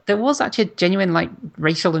 but there was actually a genuine like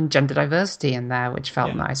racial and gender diversity in there, which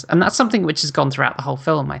felt nice. And that's something which has gone throughout the whole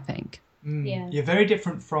film, I think. Yeah. You're very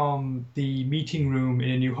different from the meeting room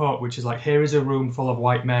in A New Hope, which is like, here is a room full of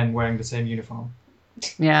white men wearing the same uniform.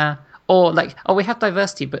 Yeah. Or like, we have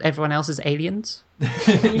diversity, but everyone else is aliens.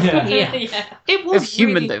 Yeah. It was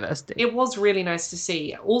human diversity. It was really nice to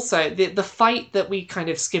see. Also, the fight that we kind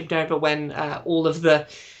of skimmed over when all of the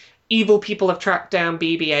evil people have tracked down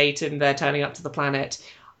BB-8 and they're turning up to the planet.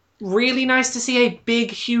 Really nice to see a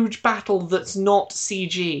big, huge battle that's not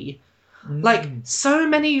CG. Like, so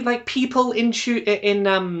many like people in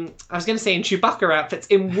I was going to say in Chewbacca outfits,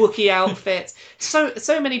 in Wookiee outfits.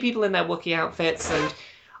 So many people in their Wookiee outfits, and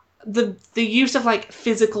the use of like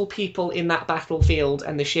physical people in that battlefield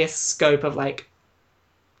and the sheer scope of like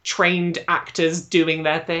trained actors doing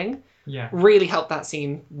their thing really helped that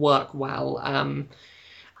scene work well.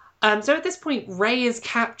 So at this point, Rey is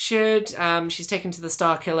captured. She's taken to the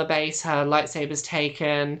Starkiller base. Her lightsaber's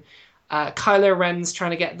taken. Kylo Ren's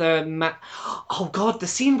trying to get the map. Oh god, the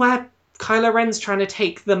scene where Kylo Ren's trying to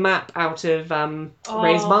take the map out of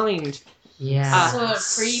Rey's mind. Yeah. So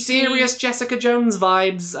creepy. Serious Jessica Jones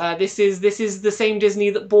vibes. This is the same Disney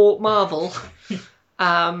that bought Marvel.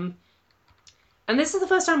 And this is the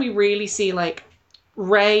first time we really see, like,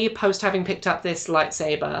 Rey, post having picked up this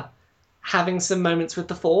lightsaber, having some moments with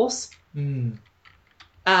the Force.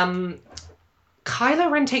 Kylo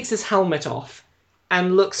Ren takes his helmet off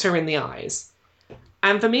and looks her in the eyes.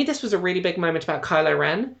 And for me, this was a really big moment about Kylo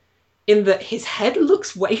Ren, in that his head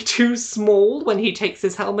looks way too small when he takes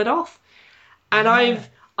his helmet off. And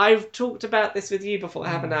I've talked about this with you before,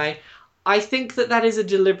 haven't I? I think that is a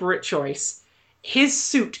deliberate choice. His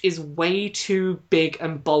suit is way too big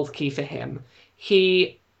and bulky for him.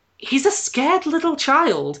 He's a scared little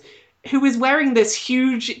child who is wearing this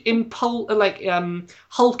huge,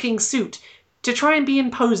 hulking suit to try and be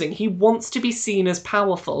imposing. He wants to be seen as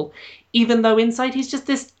powerful, even though inside he's just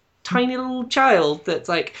this tiny little child that's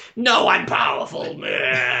like, no, I'm powerful.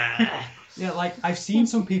 Yeah, like, I've seen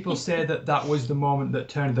some people say that was the moment that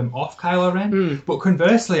turned them off Kylo Ren, but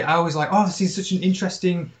conversely, I was like, oh, this is such an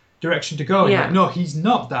interesting direction to go. And like, no, he's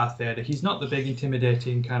not Darth Vader. He's not the big,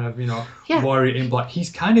 intimidating kind of, warrior in black. He's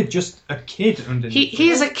kind of just a kid underneath.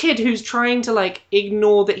 He is a kid who's trying to, like,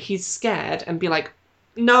 ignore that he's scared and be like,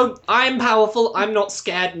 no, I'm powerful, I'm not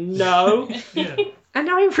scared, no. And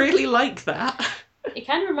I really like that. It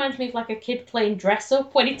kind of reminds me of, like, a kid playing dress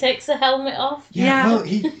up when he takes the helmet off. Well,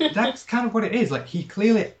 that's kind of what it is. Like, he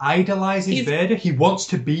clearly idolizes Vader. He wants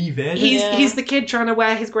to be Vader. He's the kid trying to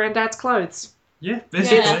wear his granddad's clothes. Yeah,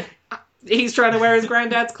 basically. He's trying to wear his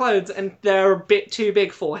granddad's clothes, and they're a bit too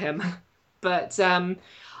big for him. But, so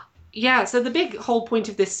the big whole point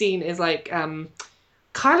of this scene is, like,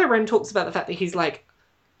 Kylo Ren talks about the fact that he's like,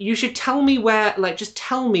 you should tell me where, like, just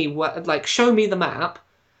tell me what, like, show me the map,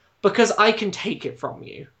 because I can take it from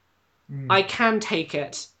you. I can take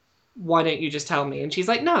it. Why don't you just tell me? And she's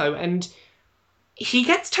like, no. And he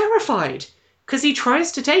gets terrified because he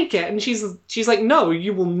tries to take it, and she's like, no,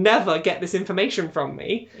 you will never get this information from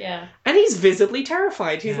me. Yeah. And he's visibly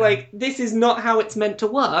terrified. He's like, this is not how it's meant to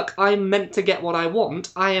work. I'm meant to get what I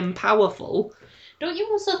want. I am powerful. Don't you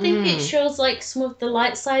also think it shows, like, some of the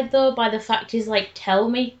light side, though, by the fact he's like, tell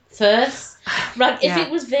me first? Like, if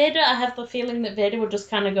it was Vader, I have the feeling that Vader would just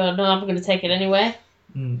kind of go, no, I'm going to take it anyway.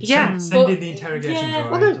 Send in the interrogation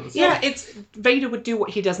droid. It's Vader would do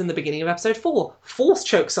what he does in the beginning of episode 4. Force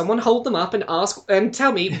choke someone, hold them up, and ask and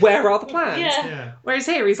tell me, where are the plans? Whereas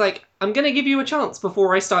here, he's like, I'm going to give you a chance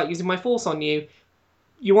before I start using my Force on you.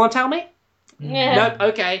 You want to tell me? Yeah. No,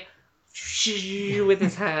 okay. With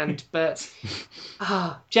his hand, but...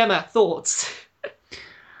 Gemma, thoughts?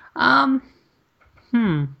 I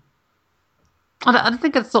don't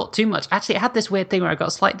think I thought too much. Actually, I had this weird thing where I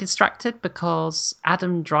got slightly distracted because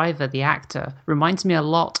Adam Driver, the actor, reminds me a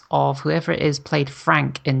lot of whoever it is played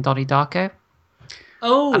Frank in Donnie Darko.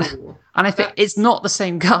 Oh. And I think it's not the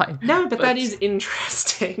same guy. No, but that is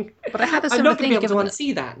interesting. But I had a I'm similar not going thing to be able to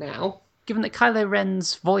unsee that now. Given that Kylo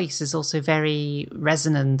Ren's voice is also very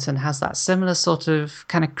resonant and has that similar sort of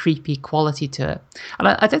kind of creepy quality to it. And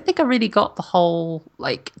I don't think I really got the whole,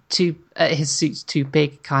 like, his suit's too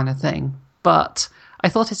big kind of thing. But I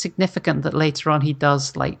thought it's significant that later on he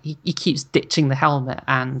does, like, he keeps ditching the helmet,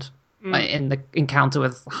 and in the encounter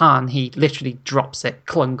with Han, he literally drops it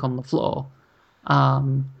clunk on the floor.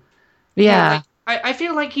 I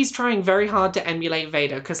feel like he's trying very hard to emulate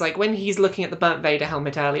Vader, because, like, when he's looking at the burnt Vader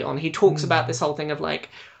helmet early on, he talks about this whole thing of, like,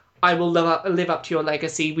 I will live up to your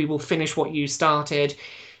legacy, we will finish what you started.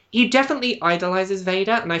 He definitely idolizes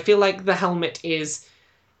Vader, and I feel like the helmet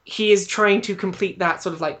he is trying to complete that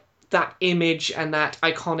sort of, like, that image and that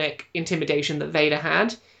iconic intimidation that Vader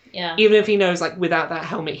had. Yeah. Even if he knows, like, without that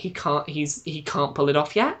helmet, he can't pull it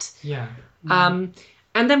off yet. Yeah.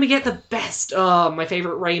 And then we get the best, one of my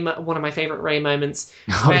favorite Rey moments,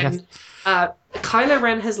 when Kylo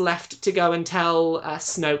Ren has left to go and tell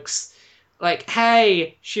Snoke's, like,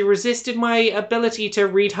 hey, she resisted my ability to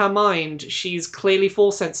read her mind. She's clearly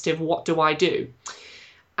Force sensitive. What do I do?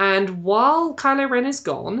 And while Kylo Ren is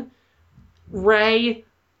gone, Rey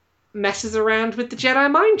messes around with the Jedi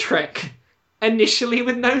mind trick, initially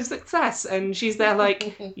with no success, and she's there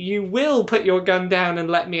like, you will put your gun down and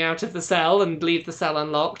let me out of the cell and leave the cell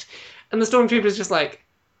unlocked, and the stormtrooper's just like,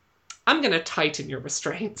 I'm gonna tighten your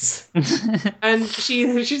restraints. And she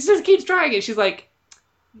just keeps trying it. She's like,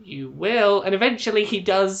 you will, and eventually he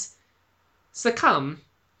does succumb.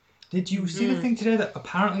 Did you see the thing today that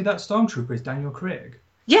apparently that stormtrooper is Daniel Craig?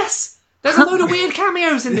 Yes! There's a load of weird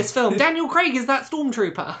cameos in this film. Daniel Craig is that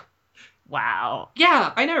stormtrooper. Wow.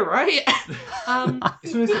 Yeah, I know, right?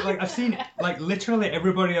 So it's like, I've seen, like, literally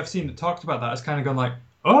everybody I've seen that talked about that has kind of gone like,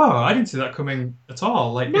 oh, I didn't see that coming at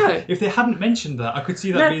all. Like, No. if they hadn't mentioned that, I could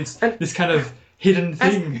see that being this kind of hidden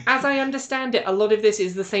thing. As I understand it, a lot of this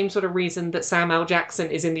is the same sort of reason that Sam L. Jackson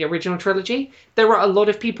is in the original trilogy. There were a lot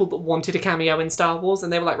of people that wanted a cameo in Star Wars,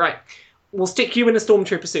 and they were like, right, we'll stick you in a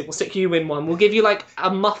stormtrooper suit, we'll stick you in one, we'll give you like a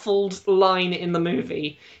muffled line in the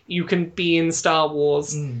movie, you can be in Star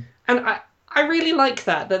Wars. And I really like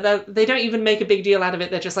that they don't even make a big deal out of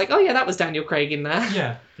it. They're just like, oh yeah, that was Daniel Craig in there.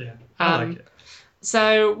 Yeah, I like it.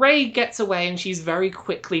 So Rey gets away, and she's very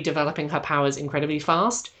quickly developing her powers incredibly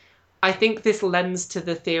fast. I think this lends to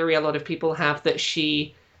the theory a lot of people have that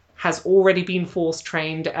she has already been force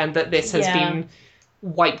trained, and that this has been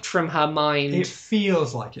wiped from her mind. It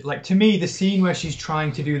feels like it. Like, to me, the scene where she's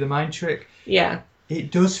trying to do the mind trick,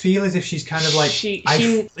 it does feel as if she's kind of like...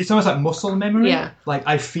 it's almost like muscle memory. Yeah. Like,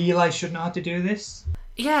 I feel I should know how to do this.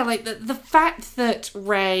 Yeah, like, the fact that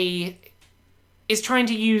Rey is trying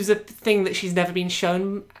to use a thing that she's never been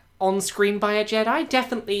shown on screen by a Jedi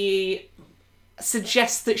definitely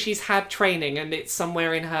suggests that she's had training and it's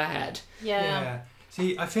somewhere in her head. Yeah.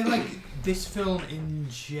 See, I feel like this film in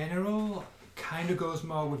general kind of goes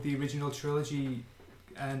more with the original trilogy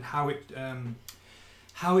and how it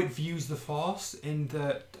views the Force. In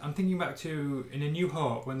that, I'm thinking back to in A New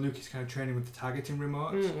Hope when Luke is kind of training with the targeting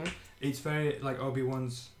remote. It's very like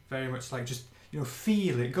Obi-Wan's very much like just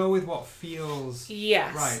feel it, go with what feels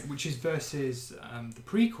right, which is versus the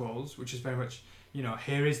prequels, which is very much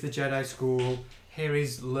here is the Jedi school, here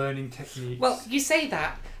is learning techniques. Well, you say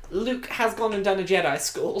that Luke has gone and done a Jedi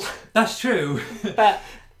school. That's true, but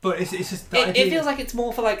it's just it feels like it's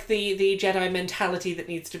more for like the Jedi mentality that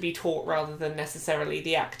needs to be taught rather than necessarily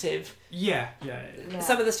the active. Yeah.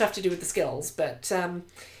 Some of the stuff to do with the skills, but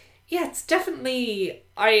it's definitely.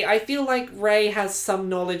 I feel like Rey has some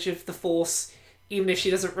knowledge of the Force, even if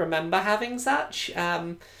she doesn't remember having such.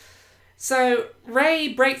 So Rey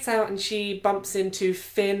breaks out and she bumps into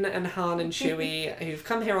Finn and Han and Chewie, who've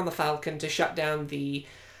come here on the Falcon to shut down the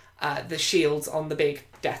shields on the big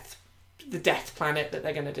death planet that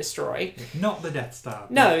they're going to destroy. Not the Death Star.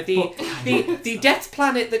 No, the death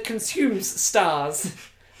planet that consumes stars.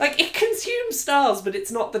 Like, it consumes stars, but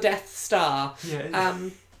it's not the Death Star. Yeah.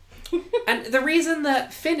 And the reason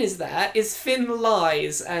that Finn is there is Finn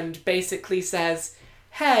lies and basically says,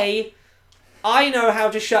 hey, I know how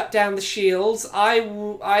to shut down the shields. I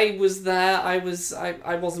was there. I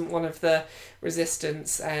wasn't one of the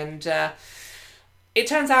resistance. And it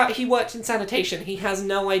turns out he worked in sanitation. He has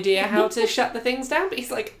no idea how to shut the things down. But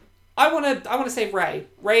he's like, I want to save Rey.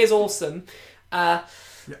 Rey is awesome. I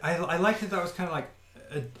liked that was kind of like...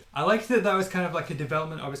 I liked that was kind of like a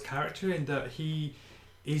development of his character in that he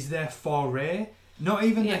is there for Rey. Not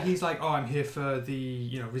even that he's like, oh, I'm here for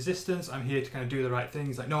the resistance. I'm here to kind of do the right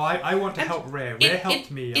things. Like, no, I want to help Rey. Rey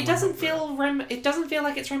helped me. It doesn't feel it doesn't feel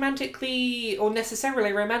like it's romantically or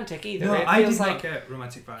necessarily romantic either. No, I did not get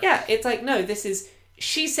romantic vibes. Yeah, it's like, no, this is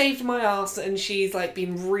she saved my ass and she's like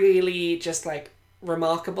been really just like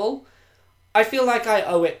remarkable. I feel like I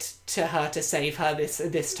owe it to her to save her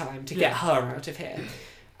this time to get her out of here.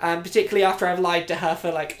 Particularly after I've lied to her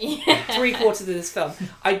for like 3/4 of this film.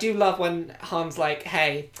 I do love when Han's like,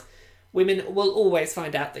 hey, women will always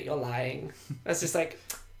find out that you're lying. It's just like,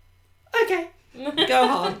 okay, go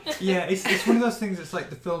Han. Yeah, it's one of those things that's like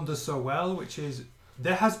the film does so well, which is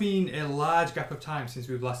there has been a large gap of time since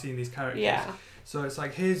we've last seen these characters. Yeah. So it's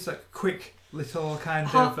like, here's a quick little kind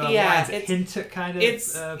of lines that hint at kind of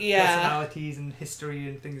personalities and history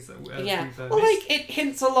and things that we've missed. Like, it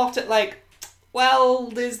hints a lot at like,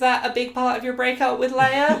 well, is that a big part of your breakup with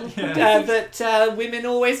Leia? That women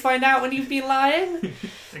always find out when you've been lying?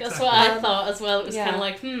 Exactly. That's what I thought as well. It was kind of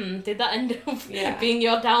like, did that end up being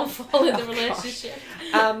your downfall in the relationship?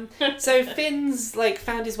 So Finn's like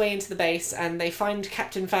found his way into the base and they find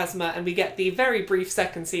Captain Phasma and we get the very brief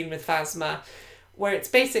second scene with Phasma where it's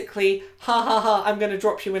basically, ha ha ha, I'm going to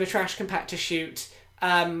drop you in a trash compactor chute.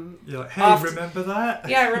 You're like, hey, remember that?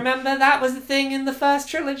 Yeah, remember that was the thing in the first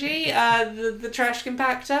trilogy, the trash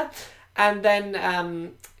compactor, and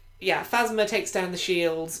then Phasma takes down the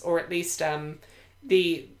shields, or at least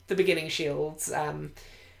the beginning shields. And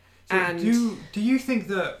do you think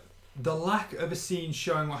that the lack of a scene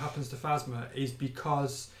showing what happens to Phasma is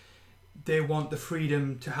because they want the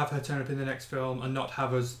freedom to have her turn up in the next film and not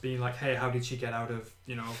have us being like, hey, how did she get out of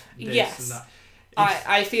this and that?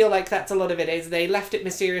 I feel like that's a lot of it is they left it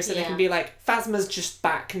mysterious so they can be like, Phasma's just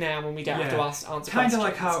back now and we don't have to answer questions. Kind of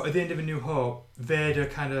like how at the end of A New Hope, Vader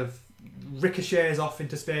kind of ricochets off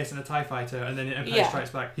into space in a TIE fighter and then in Empire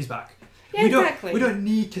Strikes Back, he's back. Yeah, exactly. We don't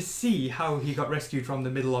need to see how he got rescued from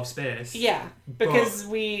the middle of space. Yeah, because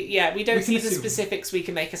we don't see the specifics, we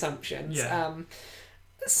can make assumptions. Yeah.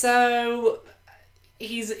 So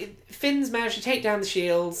Finn's managed to take down the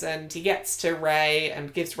shields, and he gets to Rey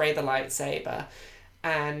and gives Rey the lightsaber.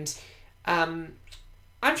 And I'm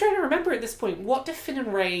trying to remember at this point, what do Finn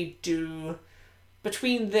and Rey do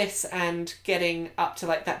between this and getting up to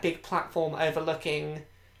like that big platform overlooking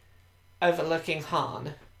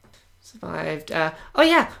Han? Survived.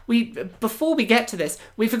 Before we get to this,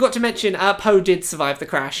 we forgot to mention Poe did survive the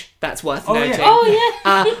crash. That's worth noting. Yeah. Oh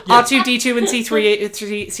yeah. R2D2 and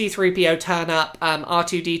C3PO turn up.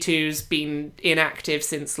 R2D2's been inactive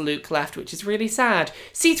since Luke left, which is really sad.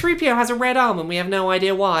 C3PO has a red arm and we have no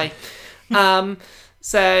idea why.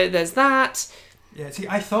 So there's that. Yeah, see,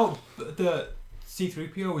 I thought that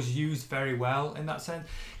C3PO was used very well in that sense.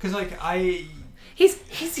 Because,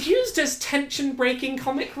 He's used as tension-breaking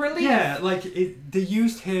comic relief. Yeah, they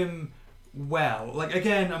used him well. Like,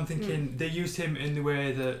 again, I'm thinking they used him in the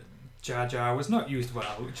way that Jar Jar was not used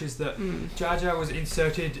well, which is that Jar Jar was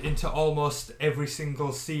inserted into almost every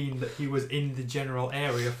single scene that he was in the general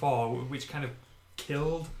area for, which kind of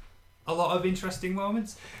killed a lot of interesting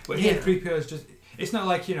moments. But here, 3PO is just... It's not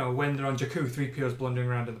like, when they're on Jakku, 3PO's blundering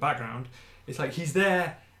around in the background. It's like he's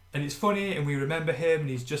there... And it's funny, and we remember him, and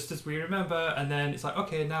he's just as we remember, and then it's like,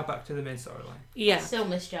 okay, now back to the main storyline. Yeah. Still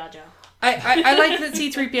miss Jar Jar. I like that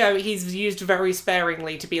C-3PO, he's used very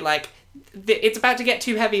sparingly to be like, it's about to get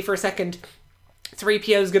too heavy for a second,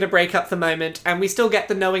 3PO's going to break up the moment, and we still get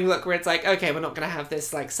the knowing look where it's like, okay, we're not going to have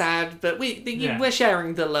this, sad, but we're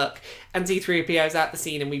sharing the look, and C-3PO's at the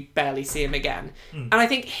scene, and we barely see him again. And I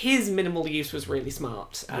think his minimal use was really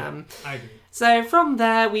smart. I agree. So from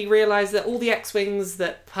there, we realise that all the X-Wings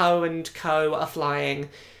that Poe and co are flying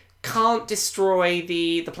can't destroy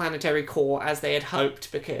the planetary core as they had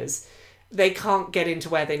hoped, because they can't get into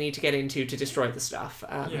where they need to get into to destroy the stuff.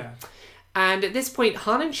 And at this point,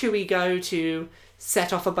 Han and Chewie go to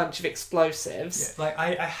set off a bunch of explosives. Yeah,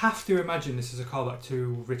 I have to imagine this is a callback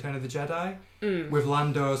to Return of the Jedi, with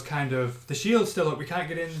Lando's kind of, the shield's still up, we can't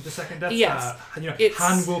get in the second Death Star. And,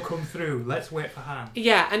 Han will come through, let's wait for Han.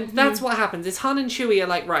 Yeah, and that's what happens, is Han and Chewie are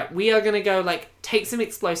like, right, we are going to go, take some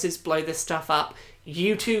explosives, blow this stuff up,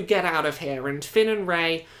 you two get out of here, and Finn and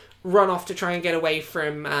Rey run off to try and get away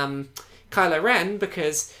from Kylo Ren,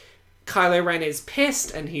 because Kylo Ren is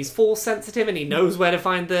pissed and he's Force sensitive and he knows where to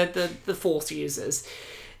find the Force users.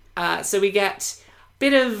 So we get a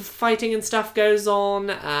bit of fighting and stuff goes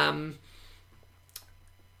on.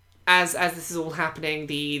 As this is all happening,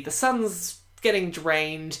 the sun's getting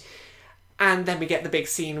drained, and then we get the big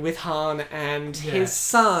scene with Han and his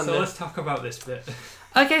son. So let's talk about this bit.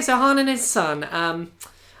 Okay, so Han and his son.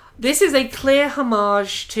 This is a clear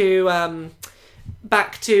homage to...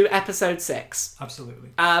 back to episode 6. Absolutely.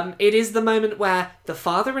 It is the moment where the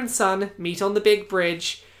father and son meet on the big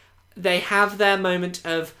bridge. They have their moment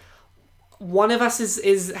of one of us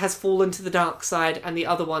has fallen to the dark side and the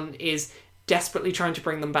other one is desperately trying to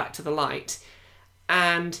bring them back to the light.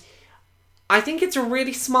 And I think it's a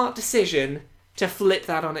really smart decision to flip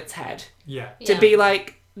that on its head. Yeah. To be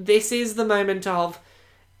like, this is the moment of...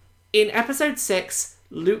 In episode 6,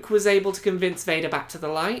 Luke was able to convince Vader back to the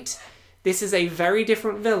light. This is a very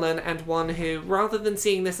different villain, and one who, rather than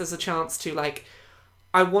seeing this as a chance to,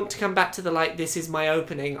 I want to come back to the light, this is my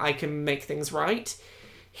opening, I can make things right.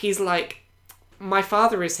 He's like, my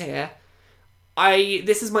father is here.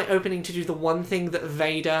 This is my opening to do the one thing that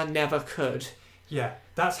Vader never could. Yeah,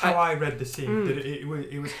 that's how I read the scene. That it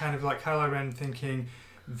was kind of like Kylo Ren thinking,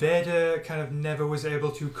 Vader kind of never was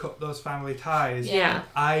able to cut those family ties. Yeah.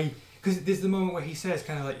 Because there's the moment where he says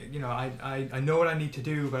kind of like, I know what I need to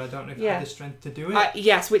do, but I don't know if I have the strength to do it.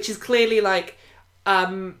 Yes, which is clearly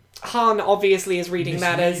Han obviously is reading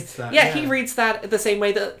that as... He reads that the same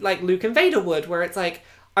way that Luke and Vader would, where it's like,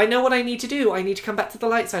 I know what I need to do, I need to come back to the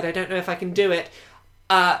light side, I don't know if I can do it.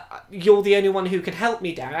 You're the only one who can help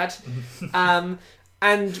me, Dad.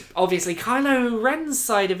 And obviously Kylo Ren's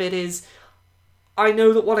side of it is... I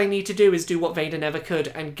know that what I need to do is do what Vader never could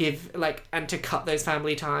and and to cut those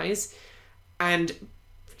family ties. And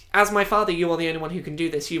as my father, you are the only one who can do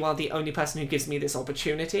this. You are the only person who gives me this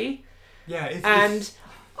opportunity. Yeah.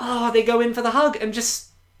 They go in for the hug and just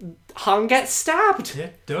Han gets stabbed. Yeah,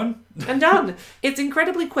 done. And done. It's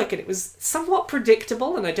incredibly quick and it was somewhat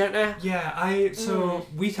predictable and I don't know. Yeah, so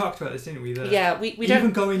we talked about this, didn't we? We don't...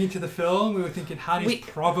 Even going into the film, we were thinking Han is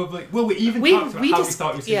probably... Well, we talked about how we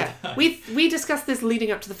thought he was going to die. We discussed this leading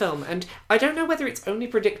up to the film and I don't know whether it's only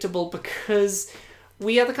predictable because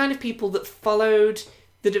we are the kind of people that followed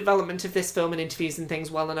the development of this film and interviews and things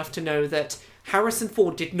well enough to know that Harrison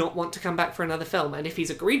Ford did not want to come back for another film, and if he's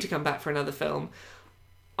agreed to come back for another film...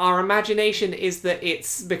 our imagination is that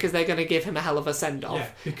it's because they're going to give him a hell of a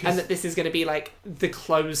send-off. Yeah, and that this is going to be like the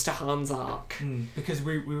close to Han's arc. Because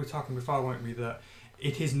we were talking before, weren't we, that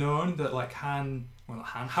it is known that like Harrison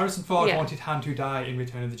Ford wanted Han to die in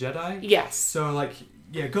Return of the Jedi. Yes. So like,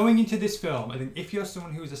 going into this film, I think if you're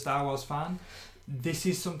someone who's a Star Wars fan, this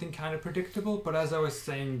is something kind of predictable. But as I was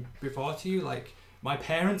saying before to you, like, my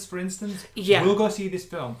parents, for instance, will go see this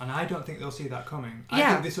film, and I don't think they'll see that coming.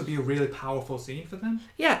 I think this will be a really powerful scene for them.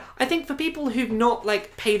 Yeah, I think for people who've not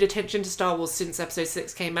like paid attention to Star Wars since Episode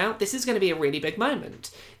 6 came out, this is going to be a really big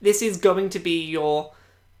moment. This is going to be your,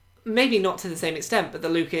 maybe not to the same extent, but the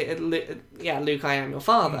Luke, I am your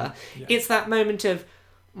father. It's that moment of,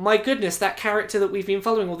 my goodness, that character that we've been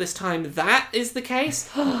following all this time, that is the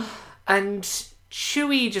case? And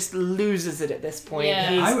Chewie just loses it at this point.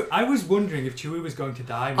 Yeah. I was wondering if Chewie was going to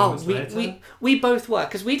die moments later. We both were,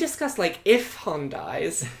 because we discussed, like, if Han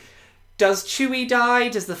dies, does Chewie die?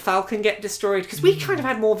 Does the Falcon get destroyed? Because we kind of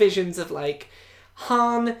had more visions of, like,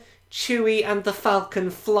 Han, Chewie, and the Falcon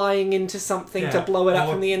flying into something to blow it up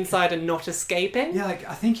from the inside and not escaping. Yeah, like,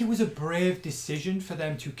 I think it was a brave decision for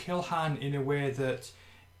them to kill Han in a way that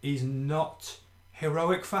is not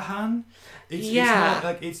heroic for Han.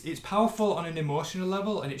 It's powerful on an emotional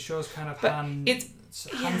level, and it shows kind of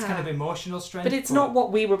Han's kind of emotional strength. But it's not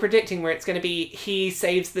what we were predicting, where it's going to be he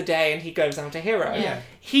saves the day and he goes out a hero. Yeah.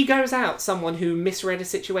 He goes out someone who misread a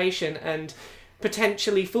situation and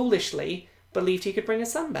potentially foolishly believed he could bring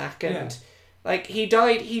his son back, and like he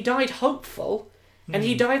died hopeful, and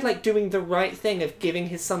he died like doing the right thing of giving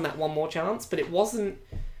his son that one more chance, but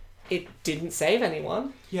it didn't save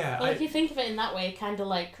anyone. Yeah. Well, if you think of it in that way, it kind of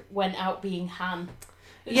like went out being Han.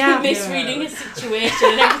 Yeah. Misreading a situation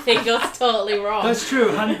and everything goes totally wrong. That's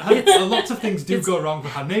true. Han, lots of things do go wrong for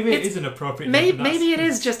Han. Maybe it is inappropriate. Maybe it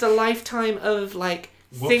is just a lifetime of like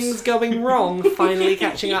things going wrong finally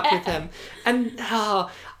catching up with him. And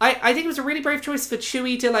I think it was a really brave choice for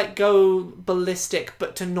Chewie to like go ballistic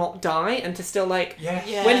but to not die, and to still like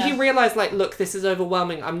when he realised like, look, this is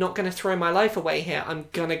overwhelming, I'm not going to throw my life away here, I'm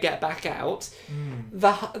going to get back out.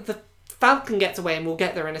 The Falcon gets away, and we'll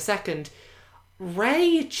get there in a second.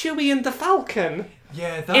 Rey, Chewie and the Falcon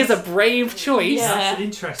is a brave choice. That's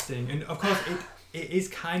interesting. And of course it is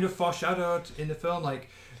kind of foreshadowed in the film, like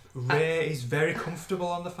Rey is very comfortable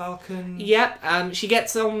on the Falcon. Yep, she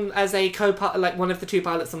gets on as a co-pilot, like one of the two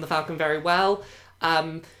pilots on the Falcon, very well.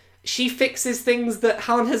 She fixes things that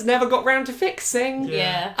Han has never got round to fixing.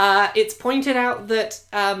 It's pointed out that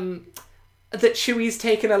Chewie's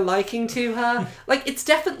taken a liking to her. Like, it's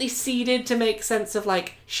definitely seeded to make sense of,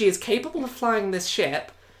 like, she is capable of flying this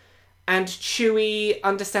ship, and Chewie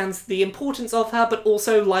understands the importance of her, but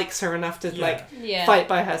also likes her enough to, fight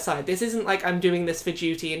by her side. This isn't like, I'm doing this for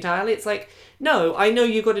duty entirely. It's like, no, I know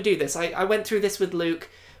you got to do this. I went through this with Luke,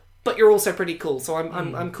 but you're also pretty cool, so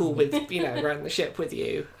I'm cool with, running the ship with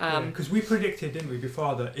you. Because we predicted, didn't we,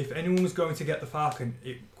 before, that if anyone was going to get the Falcon,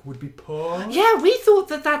 it would be Poe. Yeah, we thought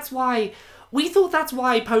that's why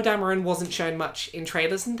Poe Dameron wasn't shown much in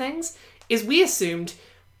trailers and things, is we assumed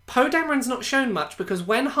Poe Dameron's not shown much because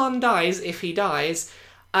when Han dies, if he dies,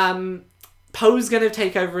 Poe's going to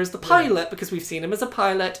take over as the pilot, because we've seen him as a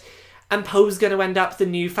pilot, and Poe's going to end up the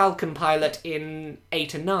new Falcon pilot in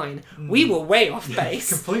 8 and 9. We were way off base.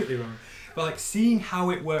 Completely wrong. But like, seeing how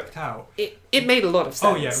it worked out, it made a lot of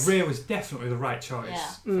sense. Oh yeah, Rey was definitely the right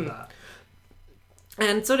choice for that.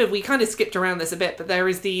 And sort of, we kind of skipped around this a bit, but there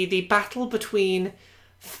is the battle between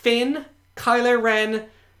Finn, Kylo Ren,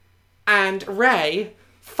 and Rey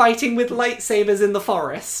fighting with lightsabers in the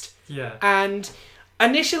forest. Yeah. And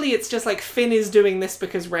initially it's just like Finn is doing this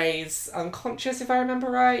because Rey's unconscious, if I remember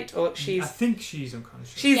right, or I think she's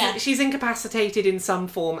unconscious. She's incapacitated in some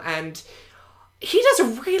form, and he does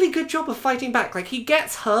a really good job of fighting back. Like, he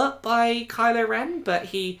gets hurt by Kylo Ren, but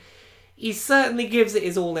he certainly gives it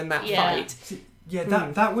his all in that fight. Yeah,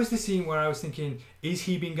 that was the scene where I was thinking, is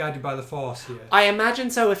he being guided by the Force here? I imagine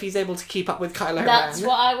so, if he's able to keep up with Kylo Ren. That's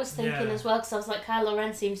what I was thinking as well, because I was like, Kylo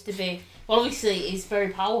Ren seems to be... Well, obviously, he's very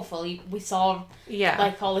powerful. We saw,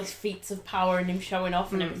 like, all his feats of power and him showing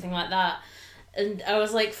off and everything like that. And I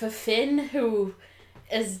was like, for Finn, who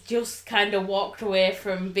has just kind of walked away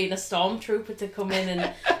from being a stormtrooper to come in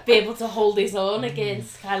and be able to hold his own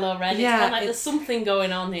against Kylo Ren, it's kind of like there's something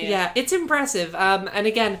going on here. Yeah, it's impressive. And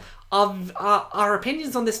again... Our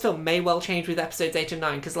opinions on this film may well change with episodes 8 and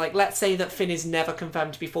 9, because, like, let's say that Finn is never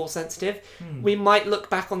confirmed to be Force sensitive. We might look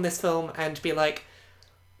back on this film and be like,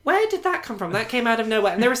 where did that come from? That came out of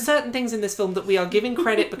nowhere. And there are certain things in this film that we are giving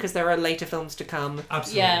credit because there are later films to come.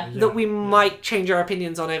 Absolutely. That we might change our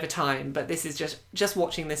opinions on over time, but this is just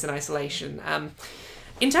watching this in isolation.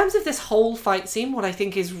 In terms of this whole fight scene, what I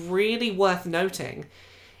think is really worth noting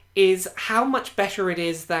is how much better it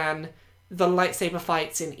is than the lightsaber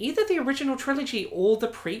fights in either the original trilogy or the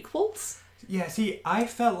prequels. Yeah, see, I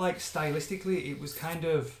felt like stylistically it was kind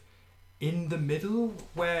of in the middle,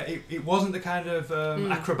 where it wasn't the kind of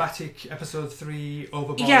acrobatic episode 3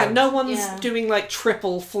 overboard. Yeah, no one's doing like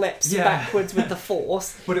triple flips backwards with the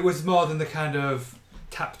Force. But it was more than the kind of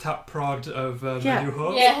tap prod of A New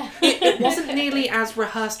Hope. Yeah. It wasn't nearly as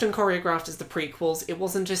rehearsed and choreographed as the prequels. It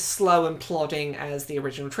wasn't as slow and plodding as the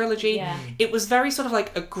original trilogy. Yeah. It was very sort of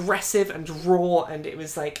like aggressive and raw, and it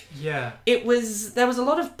was like... Yeah. There was a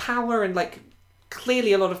lot of power and like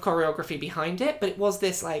clearly a lot of choreography behind it, but it was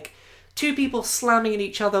this like two people slamming at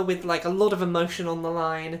each other with like a lot of emotion on the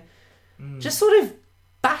line. Just sort of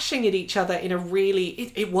bashing at each other in a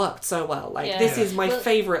really... It worked so well. Like, this is my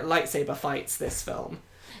favourite lightsaber fights, this film.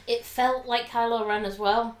 It felt like Kylo Ren as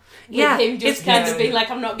well. With him just kind of being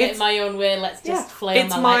like, I'm not getting my own way, let's just flail my lightsaber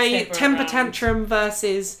It's my temper around. tantrum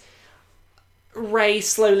versus Rey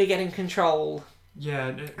slowly getting control.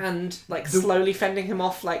 Yeah. And, like, slowly fending him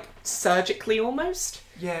off, like, surgically almost.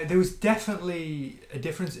 Yeah, there was definitely a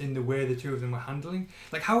difference in the way the two of them were handling.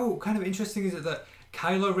 Like, how kind of interesting is it that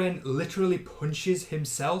Kylo Ren literally punches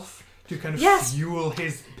himself to kind of fuel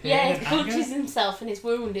his pain and he anger? punches himself in his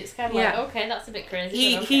wound. It's kind of like, okay, that's a bit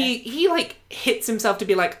crazy. He like hits himself to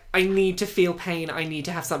be like, I need to feel pain. I need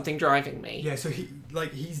to have something driving me. Yeah, so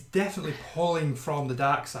he's definitely pulling from the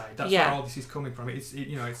dark side. That's where all this is coming from. It's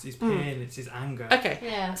his pain, it's his anger. Okay.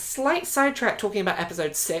 Yeah. Slight sidetrack talking about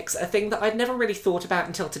episode 6, a thing that I'd never really thought about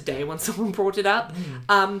until today when someone brought it up.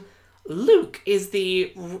 Luke is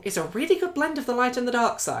a really good blend of the light and the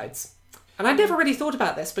dark sides. And I never really thought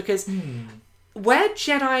about this because where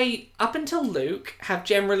Jedi, up until Luke, have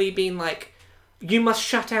generally been like, you must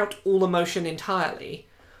shut out all emotion entirely,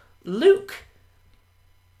 Luke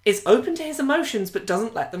is open to his emotions but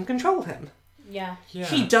doesn't let them control him. Yeah.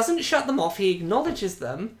 He doesn't shut them off, he acknowledges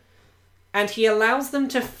them, and he allows them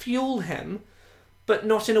to fuel him, but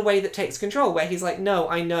not in a way that takes control, where he's like, no,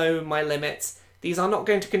 I know my limits. These are not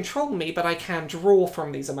going to control me, but I can draw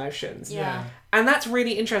from these emotions. Yeah. And that's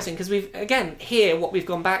really interesting, because here, what we've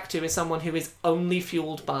gone back to is someone who is only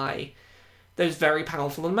fueled by those very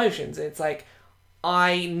powerful emotions. It's like,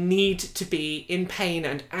 I need to be in pain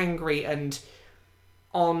and angry and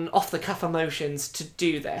on off-the-cuff emotions to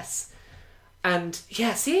do this. And,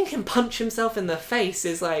 seeing him punch himself in the face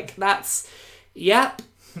is like,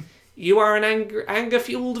 you are an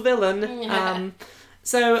anger-fueled villain. Yeah.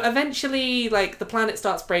 So eventually, like, the planet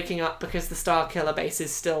starts breaking up because the Starkiller base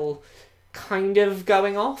is still kind of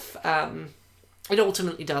going off. It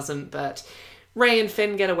ultimately doesn't, but Rey and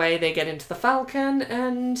Finn get away, they get into the Falcon,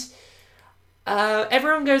 and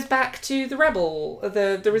everyone goes back to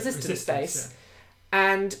the the Resistance base. Yeah.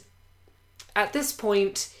 And at this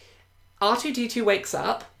point, R2-D2 wakes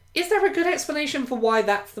up. Is there a good explanation for why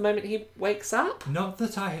that's the moment he wakes up? Not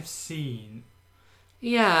that I have seen.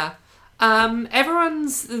 Yeah. I'm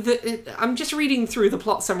just reading through the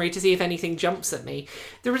plot summary to see if anything jumps at me.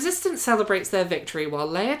 The Resistance celebrates their victory while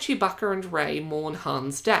Leia, Chewbacca and Rey mourn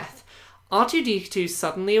Han's death. R2-D2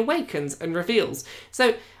 suddenly awakens and reveals.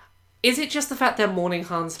 So, is it just the fact they're mourning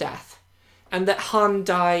Han's death? And that Han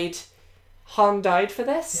died for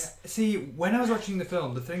this? Yeah. See, when I was watching the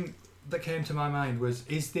film, the thing that came to my mind was,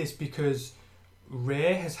 is this because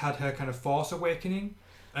Rey has had her kind of Force Awakening?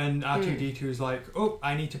 And R2-D2 is like, oh,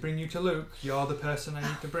 I need to bring you to Luke. You're the person I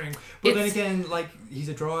need to bring. But then again, like, he's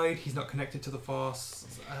a droid. He's not connected to the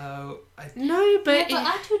Force. But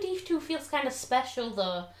R2-D2 feels kind of special,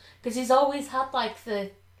 though. Because he's always had, like,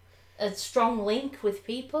 a strong link with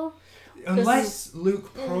people. Unless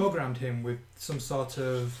Luke programmed him with some sort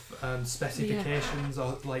of specifications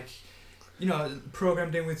or, like...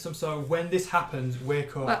 programmed him with some sort of, when this happens,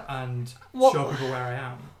 wake up and show people where I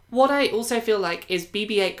am. What I also feel like is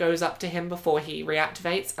BB-8 goes up to him before he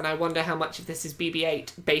reactivates, and I wonder how much of this is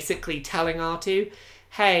BB-8 basically telling R2,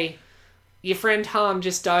 hey, your friend Han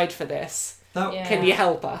just died for this. Can you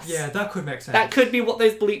help us? Yeah, that could make sense. That could be what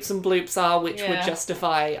those bleeps and bloops are, which would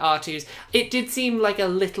justify R2's. It did seem like a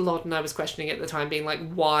little odd, and I was questioning it at the time, being like,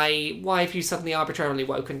 why have you suddenly arbitrarily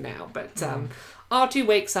woken now? But R2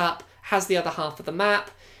 wakes up, has the other half of the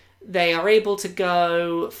map. They are able to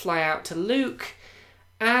go fly out to Luke.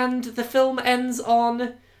 And the film ends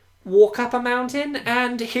on walk up a mountain,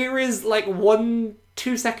 and here is like 1-2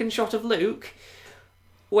 second shot of Luke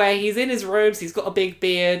where he's in his robes, he's got a big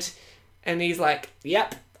beard, and he's like,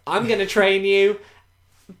 yep, I'm going to train you.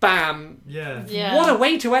 Bam. Yeah. What a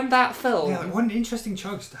way to end that film. Yeah, what an interesting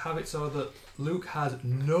choice to have it so that Luke has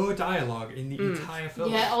no dialogue in the entire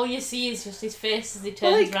film. Yeah, all you see is just his face as he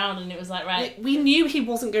turns around, and it was like, right. We knew he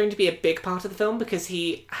wasn't going to be a big part of the film because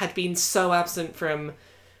he had been so absent from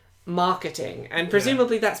marketing, and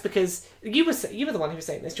presumably that's because you were the one who was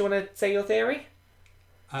saying this. Do you want to say your theory?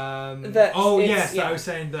 I was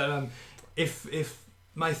saying that if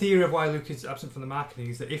my theory of why Luke is absent from the marketing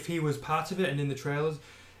is that if he was part of it and in the trailers,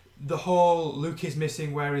 the whole Luke is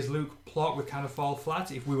missing, where is Luke plot would kind of fall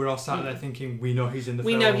flat if we were all sat there thinking we know he's in the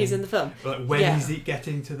film. We know he's in the film. But when is he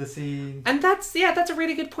getting to the scene? And that's a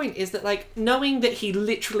really good point, is that like knowing that he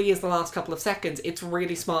literally is the last couple of seconds, it's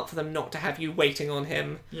really smart for them not to have you waiting on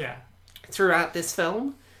him throughout this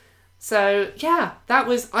film. So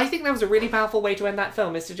I think that was a really powerful way to end that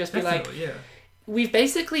film, is to just be we've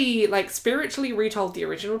basically like spiritually retold the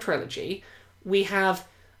original trilogy. We have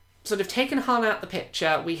sort of taken Han out the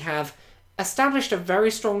picture. We have established a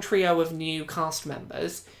very strong trio of new cast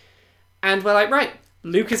members. And we're like, right,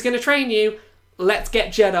 Luke is going to train you. Let's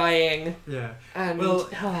get Jediing. Yeah. And,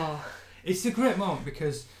 it's a great moment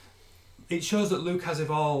because it shows that Luke has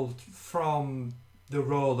evolved from the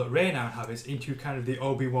role that Rey now inhabits into kind of the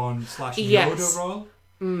Obi-Wan / Yoda role.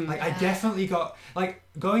 Like, I definitely got... Like,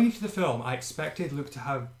 going into the film, I expected Luke to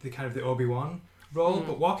have the kind of the Obi-Wan role,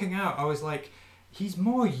 but walking out, I was like... He's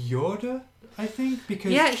more Yoda, I think,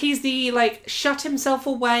 because... Yeah, he's the, like, shut himself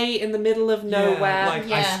away in the middle of nowhere.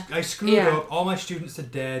 I screwed up, all my students are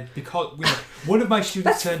dead, because one of my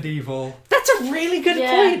students turned evil. That's a really good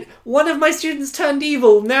point. One of my students turned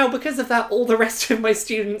evil. Now, because of that, all the rest of my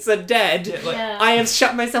students are dead. I have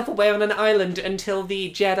shut myself away on an island until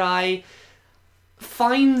the Jedi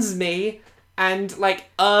finds me and, like,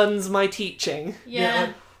 earns my teaching.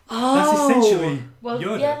 That's essentially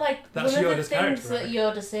Yoda. Yeah, like that's one Yoda's of the things character, that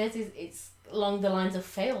Yoda says is it's along the lines of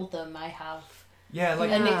failed them. I have. Yeah,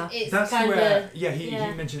 like and it's that's kind where of he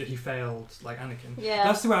mentioned that he failed like Anakin. Yeah,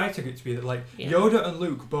 that's the way I took it to be, that like Yoda and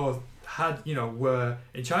Luke both had were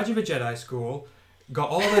in charge of a Jedi school, got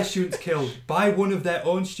all their students killed by one of their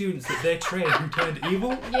own students that they trained who turned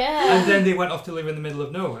evil. Yeah. And then they went off to live in the middle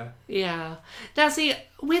of nowhere. Yeah. Now see,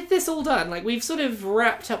 with this all done, like we've sort of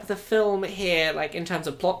wrapped up the film here, like in terms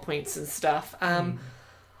of plot points and stuff.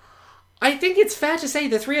 I think it's fair to say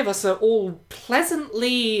the three of us are all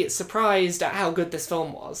pleasantly surprised at how good this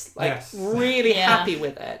film was. Like really happy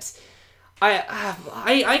with it.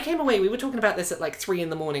 I came away, we were talking about this at like 3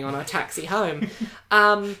 a.m. on our taxi home.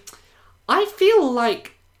 I feel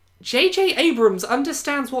like J.J. Abrams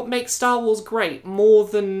understands what makes Star Wars great more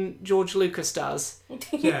than George Lucas does.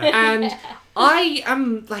 Yeah. And I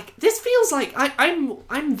am like, this feels like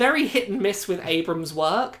I'm very hit and miss with Abrams'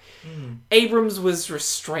 work. Abrams was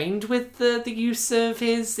restrained with the use of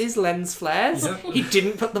his lens flares. Yep. He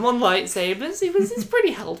didn't put them on lightsabers. He's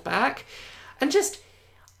pretty held back. And just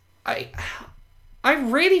I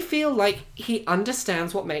really feel like he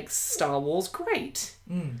understands what makes Star Wars great.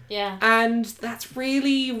 Yeah. And that's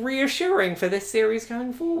really reassuring for this series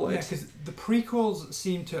going forward. Yeah, because the prequels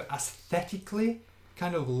seem to aesthetically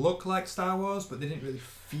kind of look like Star Wars, but they didn't really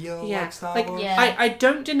feel like Star Wars. Yeah. I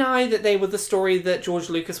don't deny that they were the story that George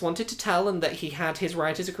Lucas wanted to tell and that he had his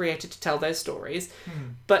writers or creator to tell those stories.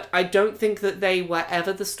 But I don't think that they were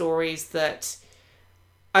ever the stories that...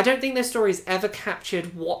 I don't think those stories ever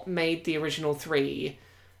captured what made the original 3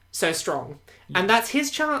 so strong. Yeah. And that's his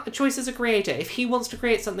choice as a creator. If he wants to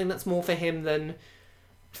create something that's more for him than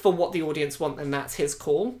for what the audience want, then that's his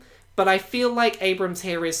call. But I feel like Abrams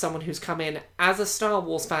here is someone who's come in as a Star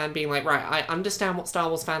Wars fan being like, right, I understand what Star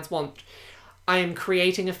Wars fans want. I am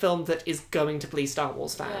creating a film that is going to please Star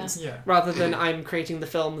Wars fans. Rather than I'm creating the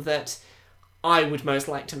film that I would most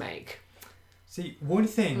like to make. See, one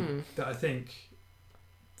thing that I think...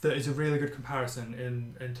 that is a really good comparison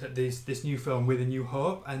in this new film with A New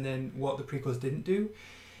Hope and then what the prequels didn't do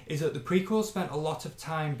is that the prequels spent a lot of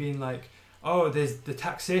time being like, oh, there's the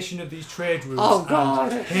taxation of these trade routes. Oh,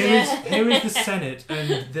 God. And here is the Senate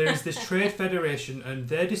and there's this trade federation and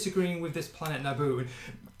they're disagreeing with this planet Naboo. And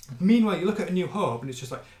meanwhile, you look at A New Hope and it's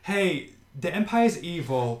just like, hey, the Empire's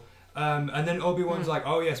evil. And then Obi-Wan's like,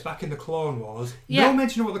 oh yes, back in the Clone Wars. No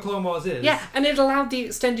mention of what the Clone Wars is. Yeah, and it allowed the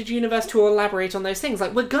extended universe to elaborate on those things.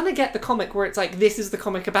 Like, we're gonna get the comic where it's like, this is the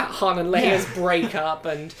comic about Han and Leia's breakup,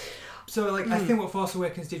 and... So, like, I think what Force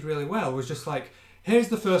Awakens did really well was just like, here's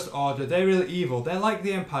the First Order, they're really evil, they're like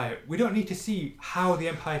the Empire. We don't need to see how the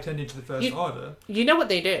Empire turned into the First Order. You know what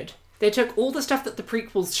they did? They took all the stuff that the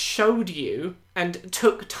prequels showed you, and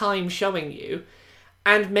took time showing you,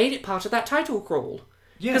 and made it part of that title crawl.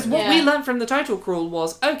 Because what we learned from the title crawl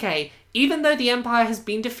was, okay, even though the Empire has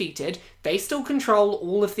been defeated, they still control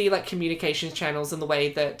all of the like communications channels and the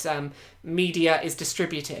way that media is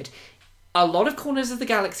distributed. a lot of corners of the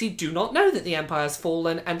galaxy do not know that the Empire's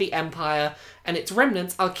fallen, and the Empire and its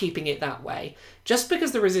remnants are keeping it that way. Just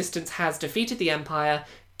because the Resistance has defeated the Empire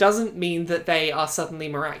doesn't mean that they are suddenly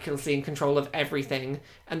miraculously in control of everything,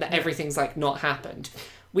 and that everything's, like, not happened.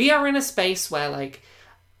 We are in a space where, like,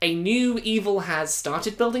 a new evil has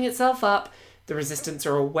started building itself up, the Resistance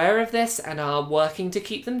are aware of this and are working to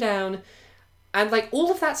keep them down, and, like, all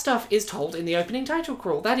of that stuff is told in the opening title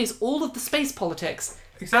crawl. That is all of the space politics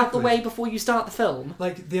out the way before you start the film.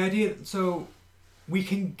 Like, the idea... So, we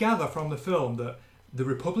can gather from the film that the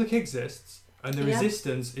Republic exists, and the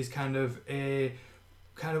Resistance is kind of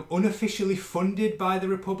unofficially funded by the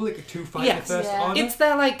Republic to fight the First Order. It's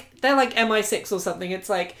they're like MI6 or something. It's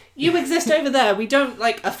like, you exist over there. We don't,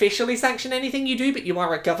 like, officially sanction anything you do, but you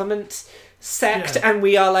are a government sect, and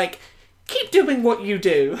we are like, keep doing what you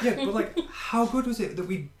do. Yeah, but, like, how good was it that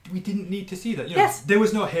we didn't need to see that? You know, there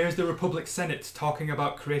was no, here's the Republic Senate talking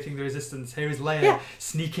about creating the Resistance. Here is Leia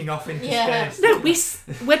sneaking off into space.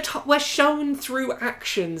 No, we're shown through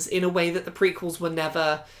actions in a way that the prequels were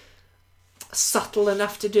never subtle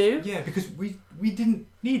enough to do. Yeah, because we didn't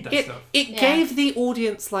need that stuff. It gave the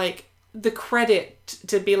audience, like, the credit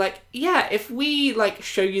to be like, yeah, if we, like,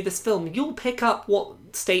 show you this film, you'll pick up what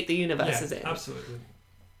state the universe is in. Absolutely.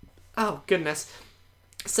 Oh, goodness.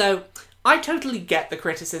 So, I totally get the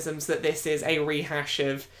criticisms that this is a rehash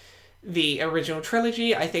of the original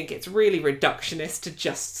trilogy. I think it's really reductionist to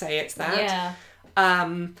just say it's that.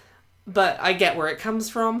 Yeah. But I get where it comes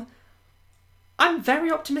from. I'm very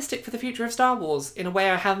optimistic for the future of Star Wars in a way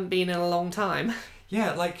I haven't been in a long time.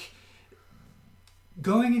 Yeah, like,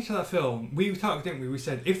 going into that film, we talked, didn't we? We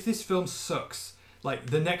said, if this film sucks, like,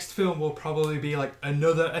 the next film will probably be, like,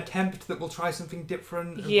 another attempt that will try something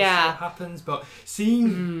different and we'll see what happens. But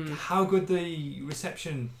seeing how good the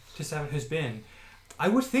reception to 7 has been, I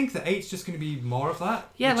would think that 8's just going to be more of that.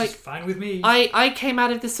 Yeah, which like, is fine with me. I came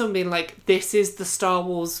out of this film being like, this is the Star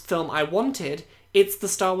Wars film I wanted. It's the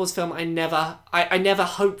Star Wars film I never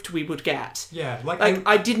hoped we would get. Yeah, like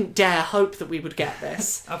I didn't dare hope that we would get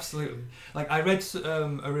this. Absolutely. Like, I read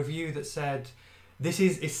a review that said, this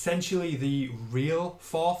is essentially the real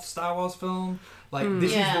 4th Star Wars film. Like,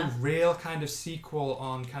 this is the real kind of sequel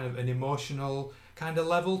on kind of an emotional kind of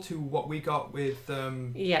level to what we got with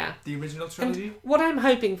the original trilogy. And what I'm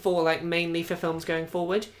hoping for, like, mainly for films going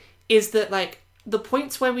forward, is that, like, the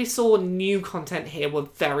points where we saw new content here were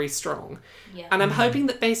very strong. Yeah. And I'm hoping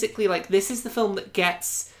that basically, like, this is the film that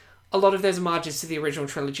gets a lot of those homages to the original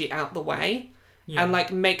trilogy out the way and,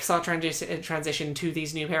 like, makes our transition to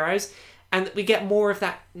these new heroes, and that we get more of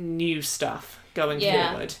that new stuff going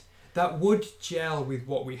forward. That would gel with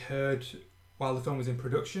what we heard while the film was in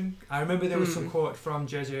production. I remember there was some quote from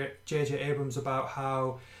J.J. Abrams about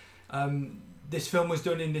how this film was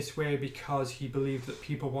done in this way because he believed that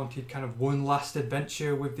people wanted kind of one last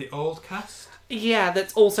adventure with the old cast. Yeah,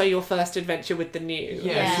 that's also your first adventure with the new.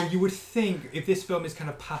 Yeah, so you would think if this film is kind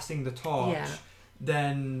of passing the torch,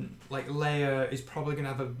 then, like, Leia is probably going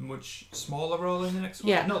to have a much smaller role in the next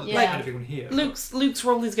one. Yeah. Not that there's kind of big one here. Luke's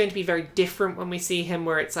role is going to be very different when we see him,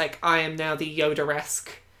 where it's like, I am now the Yoda-esque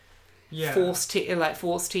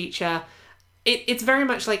Force teacher. It's very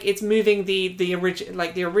much like it's moving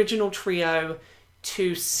the original trio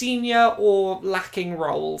to senior or lacking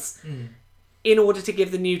roles in order to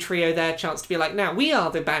give the new trio their chance to be like, now we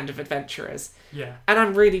are the band of adventurers. Yeah. And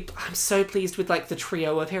I'm so pleased with, like, the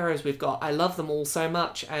trio of heroes we've got. I love them all so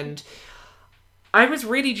much, and I was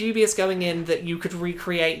really dubious going in that you could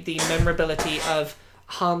recreate the memorability of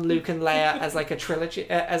Han, Luke, and Leia as, like, a trilogy,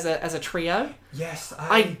 as a trio. Yes,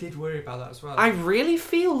 I did worry about that as well. I really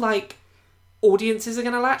feel like audiences are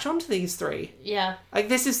going to latch onto these three. Yeah. Like,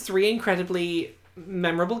 this is 3 incredibly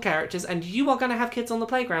memorable characters, and you are going to have kids on the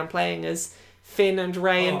playground playing as Finn and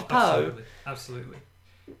Rey and Poe. Absolutely.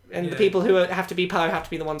 And the people who have to be Poe have to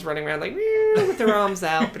be the ones running around, like, with their arms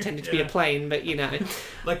out, pretending to be a plane, but, you know.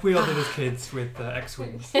 Like we all did as kids with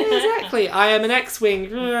X-Wings. Yeah, exactly. I am an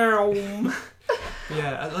X-Wing.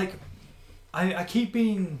 Yeah, like, I keep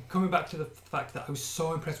coming back to the fact that I was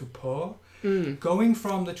so impressed with Poe. Going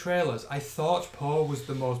from the trailers, I thought Poe was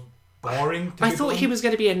the most boring. I thought he was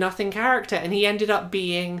going to be a nothing character, and he ended up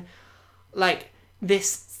being, like,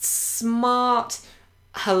 this smart,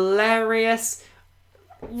 hilarious,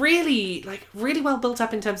 really well built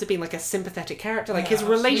up in terms of being, like, a sympathetic character. Like, his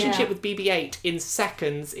relationship with BB-8 in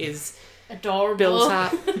seconds is adorable. Built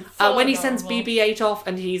up. When he sends BB-8 off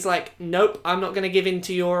and he's like, nope, I'm not going to give in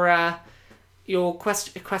to your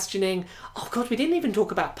questioning. Oh god, we didn't even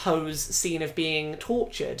talk about Poe's scene of being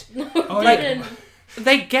tortured.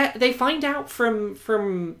 They find out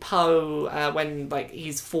from Poe when, like,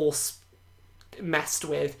 he's force messed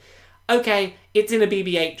with. okay, it's in a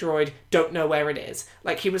BB-8 droid, don't know where it is.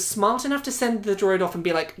 Like, he was smart enough to send the droid off and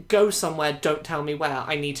be like, go somewhere, don't tell me where,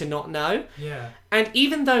 I need to not know. Yeah. And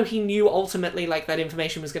even though he knew ultimately, like, that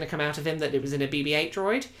information was going to come out of him, that it was in a BB-8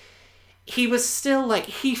 droid, he was still, like,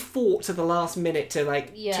 he fought to the last minute to,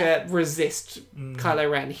 like, to resist Kylo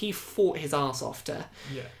Ren. He fought his ass off to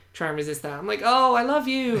try and resist that. I'm like, oh, I love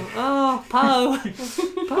you. Oh, Poe.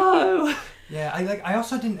 Poe. Yeah, I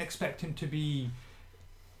also didn't expect him to be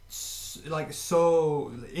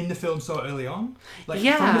so in the film so early on. Like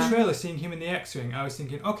from the trailer, seeing him in the X-wing, I was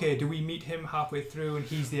thinking, okay, do we meet him halfway through and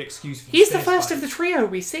he's the excuse for he's the first of the trio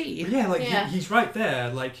we see. But yeah, he's right there,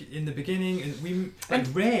 like in the beginning,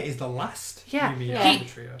 and Rey is the last we meet of the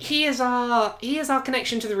trio. He is our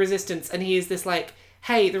connection to the Resistance, and he is this like,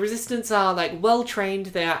 hey, the Resistance are like well trained,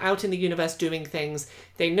 they are out in the universe doing things,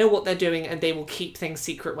 they know what they're doing, and they will keep things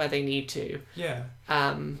secret where they need to. Yeah.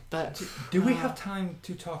 But do we have time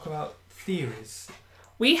to talk about theories?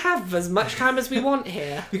 We have as much time as we want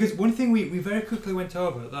here. Because one thing we very quickly went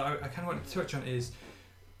over that I kind of wanted to touch on is,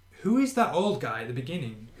 who is that old guy at the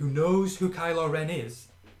beginning who knows who Kylo Ren is,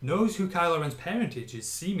 knows who Kylo Ren's parentage is,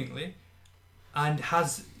 seemingly, and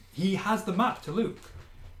has the map to Luke?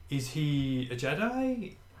 Is he a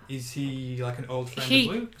Jedi? Is he like an old friend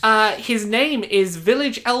of Luke's? His name is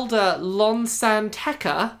Village Elder Lon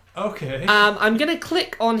Santeca. Okay. I'm going to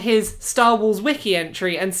click on his Star Wars wiki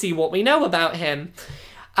entry and see what we know about him.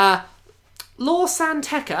 Lor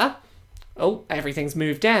Santeca, everything's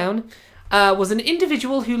moved down, was an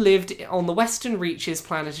individual who lived on the Western Reaches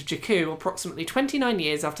planet of Jakku approximately 29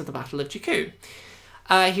 years after the Battle of Jakku.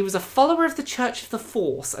 He was a follower of the Church of the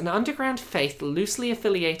Force, an underground faith loosely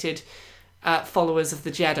affiliated followers of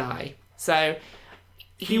the Jedi. So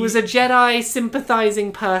he was a Jedi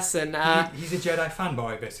sympathising person. He's a Jedi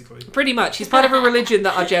fanboy, basically. Pretty much. He's part of a religion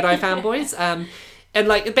that are Jedi fanboys. And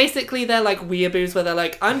like basically they're like weeaboos where they're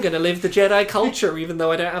like, I'm going to live the Jedi culture even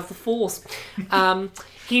though I don't have the Force.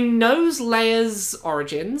 He knows Leia's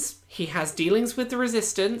origins. He has dealings with the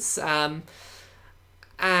Resistance.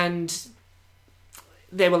 And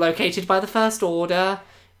they were located by the First Order.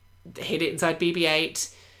 Hid it inside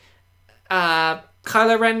BB-8.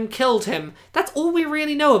 Kylo Ren killed him. That's all we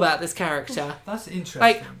really know about this character. That's interesting.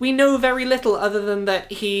 Like, we know very little other than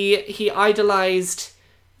that he idolized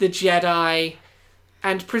the Jedi,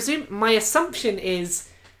 and my assumption is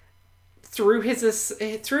through his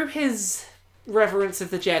reverence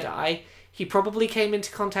of the Jedi, he probably came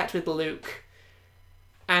into contact with Luke.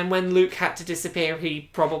 And when Luke had to disappear, he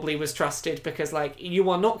probably was trusted because, like, you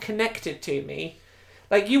are not connected to me.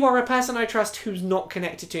 Like, you are a person I trust who's not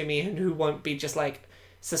connected to me and who won't be just, like,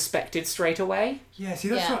 suspected straight away. Yeah, see,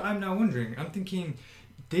 that's what I'm now wondering. I'm thinking,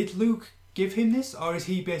 did Luke give him this? Or is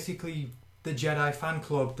he basically the Jedi fan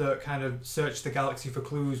club that kind of searched the galaxy for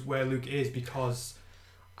clues where Luke is because...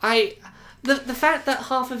 The fact that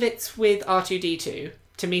half of it's with R2-D2,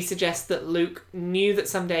 to me, suggests that Luke knew that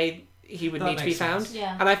someday he would need to be found.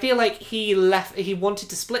 Yeah. And I feel like he wanted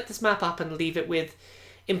to split this map up and leave it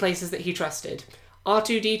in places that he trusted.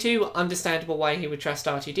 R2-D2, understandable why he would trust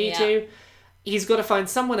R2-D2. Yeah. He's got to find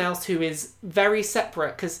someone else who is very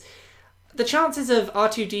separate, because the chances of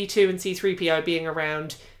R2-D2 and C-3PO being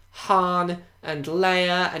around Han and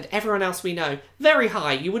Leia and everyone else we know, very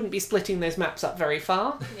high. You wouldn't be splitting those maps up very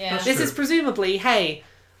far. Yeah. This is presumably, hey,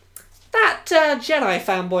 that Jedi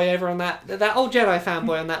fanboy over on that old Jedi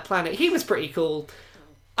fanboy on that planet, he was pretty cool.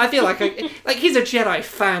 I feel like he's a Jedi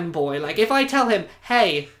fanboy. Like, if I tell him,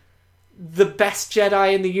 hey, the best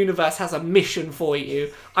Jedi in the universe has a mission for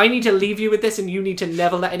you, I need to leave you with this and you need to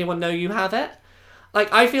never let anyone know you have it.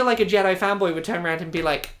 Like, I feel like a Jedi fanboy would turn around and be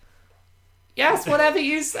like, yes, whatever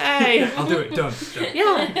you say. I'll do it, done.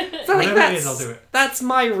 Yeah. So, like, whatever it is, I'll do it. That's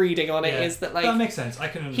my reading on it, is that, like... That makes sense, I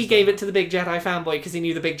can understand. He gave it to the big Jedi fanboy because he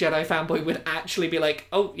knew the big Jedi fanboy would actually be like,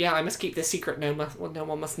 oh, yeah, I must keep this secret, no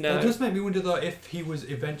one must know. It does make me wonder, though, if he was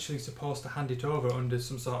eventually supposed to hand it over under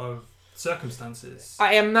some sort of circumstances.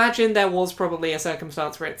 I imagine there was probably a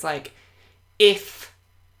circumstance where it's like, if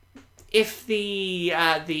the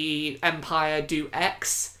Empire do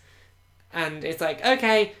X, and it's like,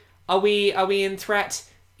 okay, are we in threat?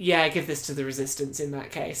 Yeah, give this to the Resistance in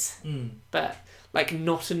that case. But, like,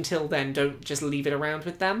 not until then, don't just leave it around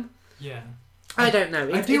with them. Yeah. I don't know.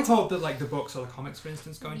 I do hope that, like, the books or the comics, for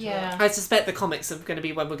instance, go into that. I suspect the comics are going to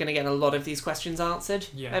be when we're going to get a lot of these questions answered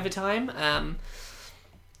over time.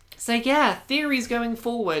 So yeah, theories going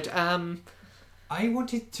forward. I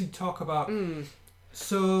wanted to talk about...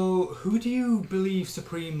 So, who do you believe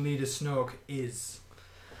Supreme Leader Snoke is?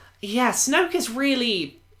 Yeah, Snoke is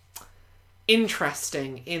really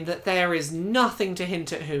interesting in that there is nothing to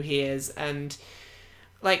hint at who he is, and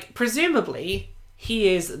like, presumably, he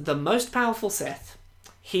is the most powerful Sith.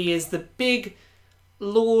 He is the big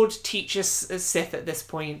Lord Teacher Sith at this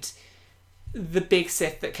point. The big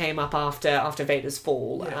Sith that came up after Vader's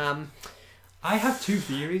fall. Yeah. I have two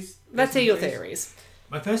theories. Let's hear your theories.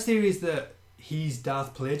 My first theory is that he's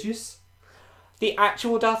Darth Plagueis. The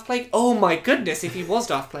actual Darth Plague? Oh my goodness, if he was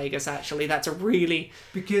Darth Plagueis, actually, that's a really...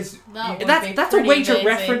 Because... That's a way to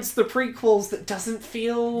reference the prequels that doesn't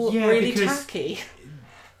feel really tacky.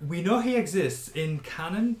 We know he exists in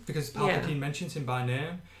canon, because Palpatine mentions him by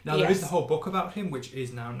name. Now, there is the whole book about him, which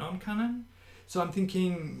is now non-canon. So I'm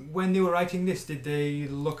thinking, when they were writing this, did they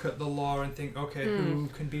look at the lore and think, okay, who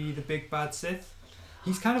can be the big bad Sith?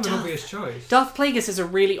 He's kind of an obvious choice. Darth Plagueis is a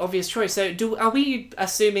really obvious choice. So are we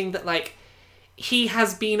assuming that, like, he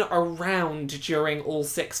has been around during all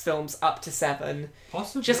 6 films up to 7?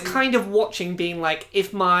 Possibly. Just kind of watching, being like,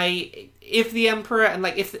 if the Emperor and,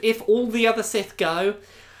 like, if all the other Sith go,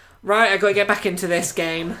 right, I got to get back into this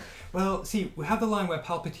game. Well, see, we have the line where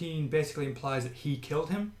Palpatine basically implies that he killed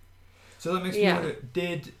him. So that makes me wonder,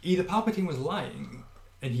 did either Palpatine was lying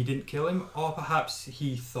and he didn't kill him, or perhaps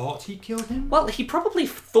he thought he killed him? Well, he probably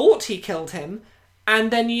thought he killed him,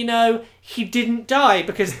 and then, he didn't die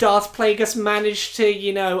because Darth Plagueis managed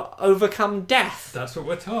to, overcome death. That's what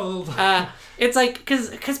we're told. It's like,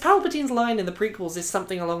 because Palpatine's line in the prequels is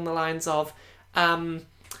something along the lines of,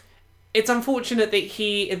 it's unfortunate that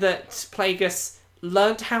Plagueis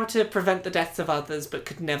learnt how to prevent the deaths of others, but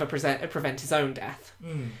could never prevent his own death.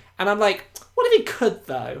 And I'm like, what if he could,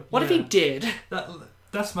 though? What if he did?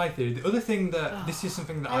 That's my theory. The other thing that... this is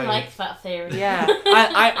something that I like that theory. Yeah,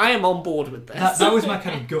 I am on board with this. That was my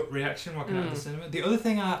kind of gut reaction walking out of the cinema. The other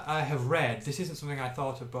thing I have read, this isn't something I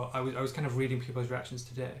thought of, but I was kind of reading people's reactions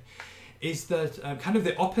today, is that kind of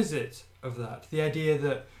the opposite of that. The idea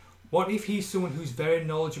that, what if he's someone who's very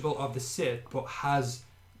knowledgeable of the Sith, but has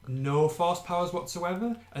no Force powers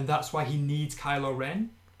whatsoever, and that's why he needs Kylo Ren?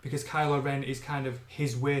 Because Kylo Ren is kind of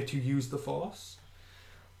his way to use the Force.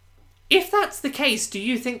 If that's the case, do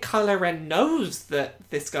you think Kylo Ren knows that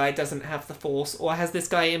this guy doesn't have the Force, or has this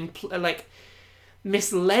guy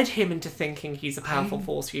misled him into thinking he's a powerful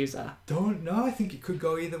Force user? Don't know. I think it could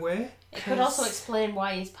go either way. It could also explain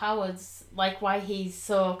why his powers, like why he's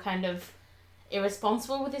so kind of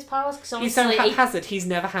irresponsible with his powers. Cause he's so haphazard. He's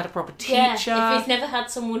never had a proper teacher. Yeah, if he's never had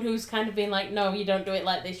someone who's kind of been like, no, you don't do it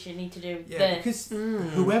like this, you need to do this. Because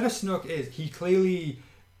whoever Snoke is, he clearly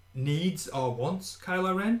needs or wants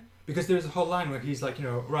Kylo Ren. Because there's a whole line where he's like,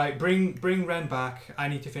 right, bring Ren back. I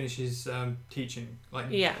need to finish his teaching. Like,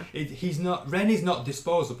 Ren is not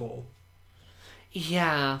disposable.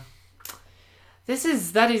 Yeah.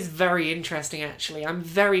 That is very interesting, actually. I'm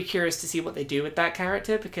very curious to see what they do with that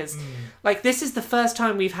character, because, this is the first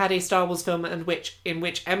time we've had a Star Wars film in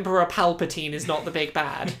which Emperor Palpatine is not the big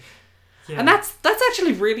bad. And that's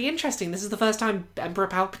actually really interesting. This is the first time Emperor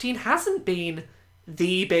Palpatine hasn't been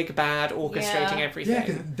the big bad orchestrating everything. Yeah,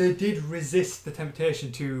 because they did resist the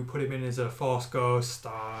temptation to put him in as a Force Ghost.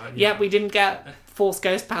 We didn't get Force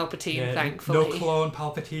Ghost Palpatine, thankfully. No clone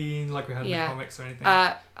Palpatine like we had in the comics or anything.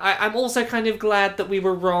 I'm also kind of glad that we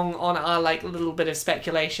were wrong on our little bit of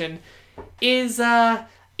speculation. Is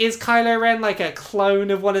Kylo Ren like a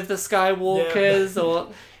clone of one of the Skywalkers,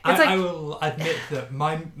 or? I will admit that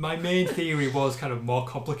my main theory was kind of more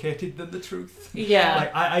complicated than the truth. Yeah.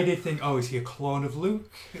 I did think, is he a clone of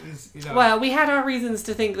Luke? Well, we had our reasons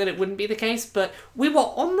to think that it wouldn't be the case, but we were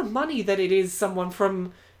on the money that it is someone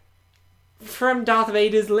from Darth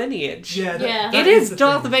Vader's lineage. That it is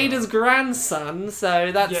Darth Vader's grandson,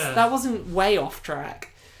 so that wasn't way off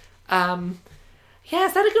track.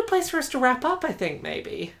 Is that a good place for us to wrap up, I think,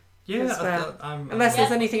 maybe? Yeah. Unless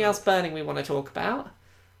there's anything else burning we want to talk about.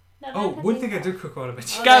 One thing I did quick on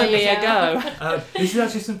about. Go, Mia, go. This is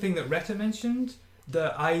actually something that Retta mentioned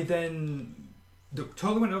that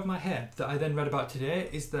totally went over my head, that I then read about today,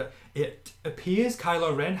 is that it appears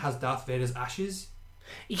Kylo Ren has Darth Vader's ashes.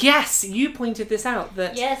 Yes, you pointed this out.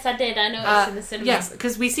 Yes, I did. I know it's in the cinema. Yes,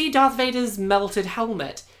 because we see Darth Vader's melted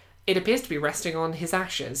helmet. It appears to be resting on his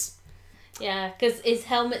ashes. Yeah, because his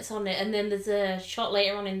helmet's on it, and then there's a shot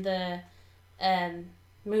later on in the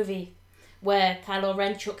movie where Kylo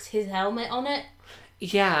Ren chucks his helmet on it.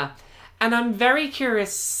 Yeah. And I'm very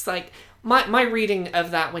curious, my reading of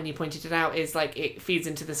that when you pointed it out is, it feeds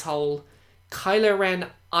into this whole Kylo Ren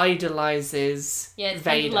idolizes it's Vader.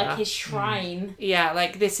 kind of like his shrine.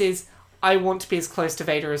 Yeah, this is, I want to be as close to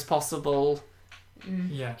Vader as possible.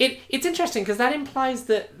 Yeah. It's interesting, because that implies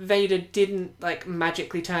that Vader didn't,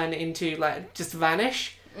 magically turn into, just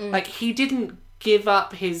vanish. He didn't give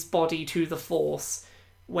up his body to the Force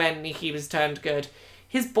when he was turned good.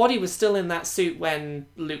 his body was still in that suit when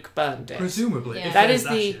Luke burned it. Presumably. Yeah. That is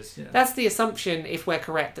the ashes, that's the assumption, if we're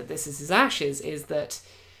correct that this is his ashes, is that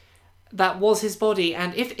was his body,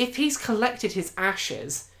 and if he's collected his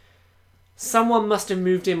ashes, someone must have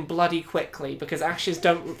moved in bloody quickly, because ashes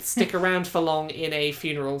don't stick around for long in a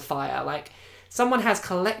funeral fire. Like, someone has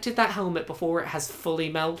collected that helmet before it has fully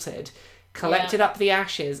melted, collected up the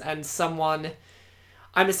ashes, and someone,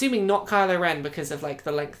 I'm assuming not Kylo Ren because of like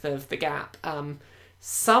the length of the gap,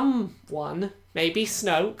 someone, maybe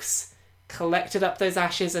Snoke's, collected up those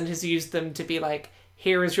ashes and has used them to be like,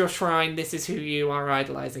 here is your shrine, this is who you are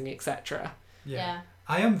idolizing, etc. Yeah.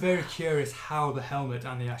 I am very curious how the helmet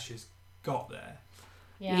and the ashes got there.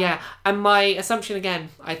 Yeah. And my assumption again,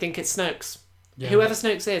 I think it's Snoke's. Yeah. Whoever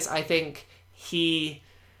Snoke's is, I think he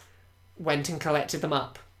went and collected them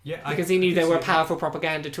up. Yeah, Because he knew they were a powerful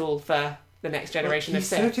propaganda tool for the next generation of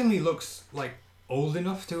Sith. He certainly looks like old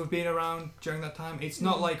enough to have been around during that time. It's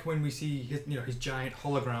not like when we see his giant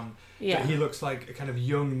hologram that he looks like a kind of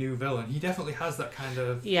young new villain. He definitely has that kind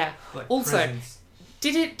of Also, presence.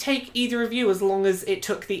 Did it take either of you as long as it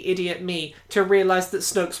took the idiot me to realise that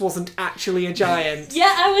Snoke's wasn't actually a giant?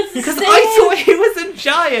 Yeah, I was because I thought he was a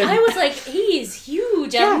giant. I was like, he is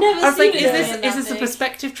huge. I've never I was seen like, is this a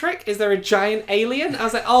perspective trick? Is there a giant alien? I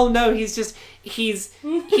was like, oh no, he's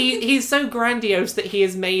so grandiose that he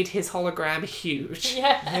has made his hologram huge.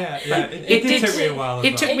 Yeah. It did take me a while.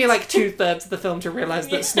 It took me like 2/3 of the film to realise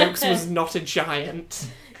that Snoke's was not a giant.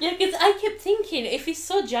 Yeah, because I kept thinking, if he's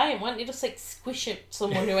so giant, why don't you just like squish it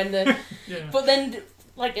someone who in the... But then,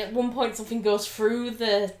 like at one point, something goes through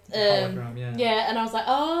the hologram. Yeah, and I was like,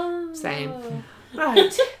 oh. Same.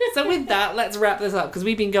 Right. So with that, let's wrap this up, because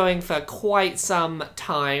we've been going for quite some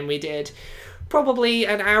time. We did probably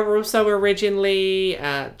an hour or so originally.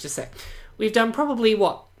 We've done probably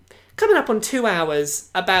coming up on 2 hours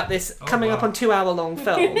about this up on 2 hour long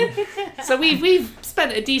film. So we've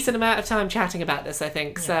spent a decent amount of time chatting about this, I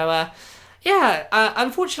think. So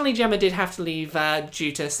unfortunately Gemma did have to leave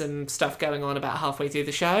due to some stuff going on about halfway through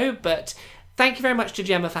the show, but thank you very much to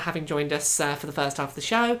Gemma for having joined us for the first half of the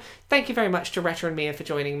show. Thank you very much to Retta and Mia for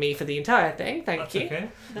joining me for the entire thing. Thank you. Okay.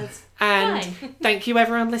 That's and fine. Thank you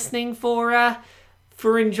everyone listening for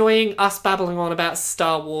enjoying us babbling on about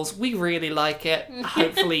Star Wars. We really like it.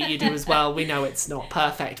 Hopefully you do as well. We know it's not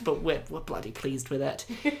perfect, but we're bloody pleased with it.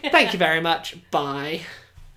 Thank you very much. Bye.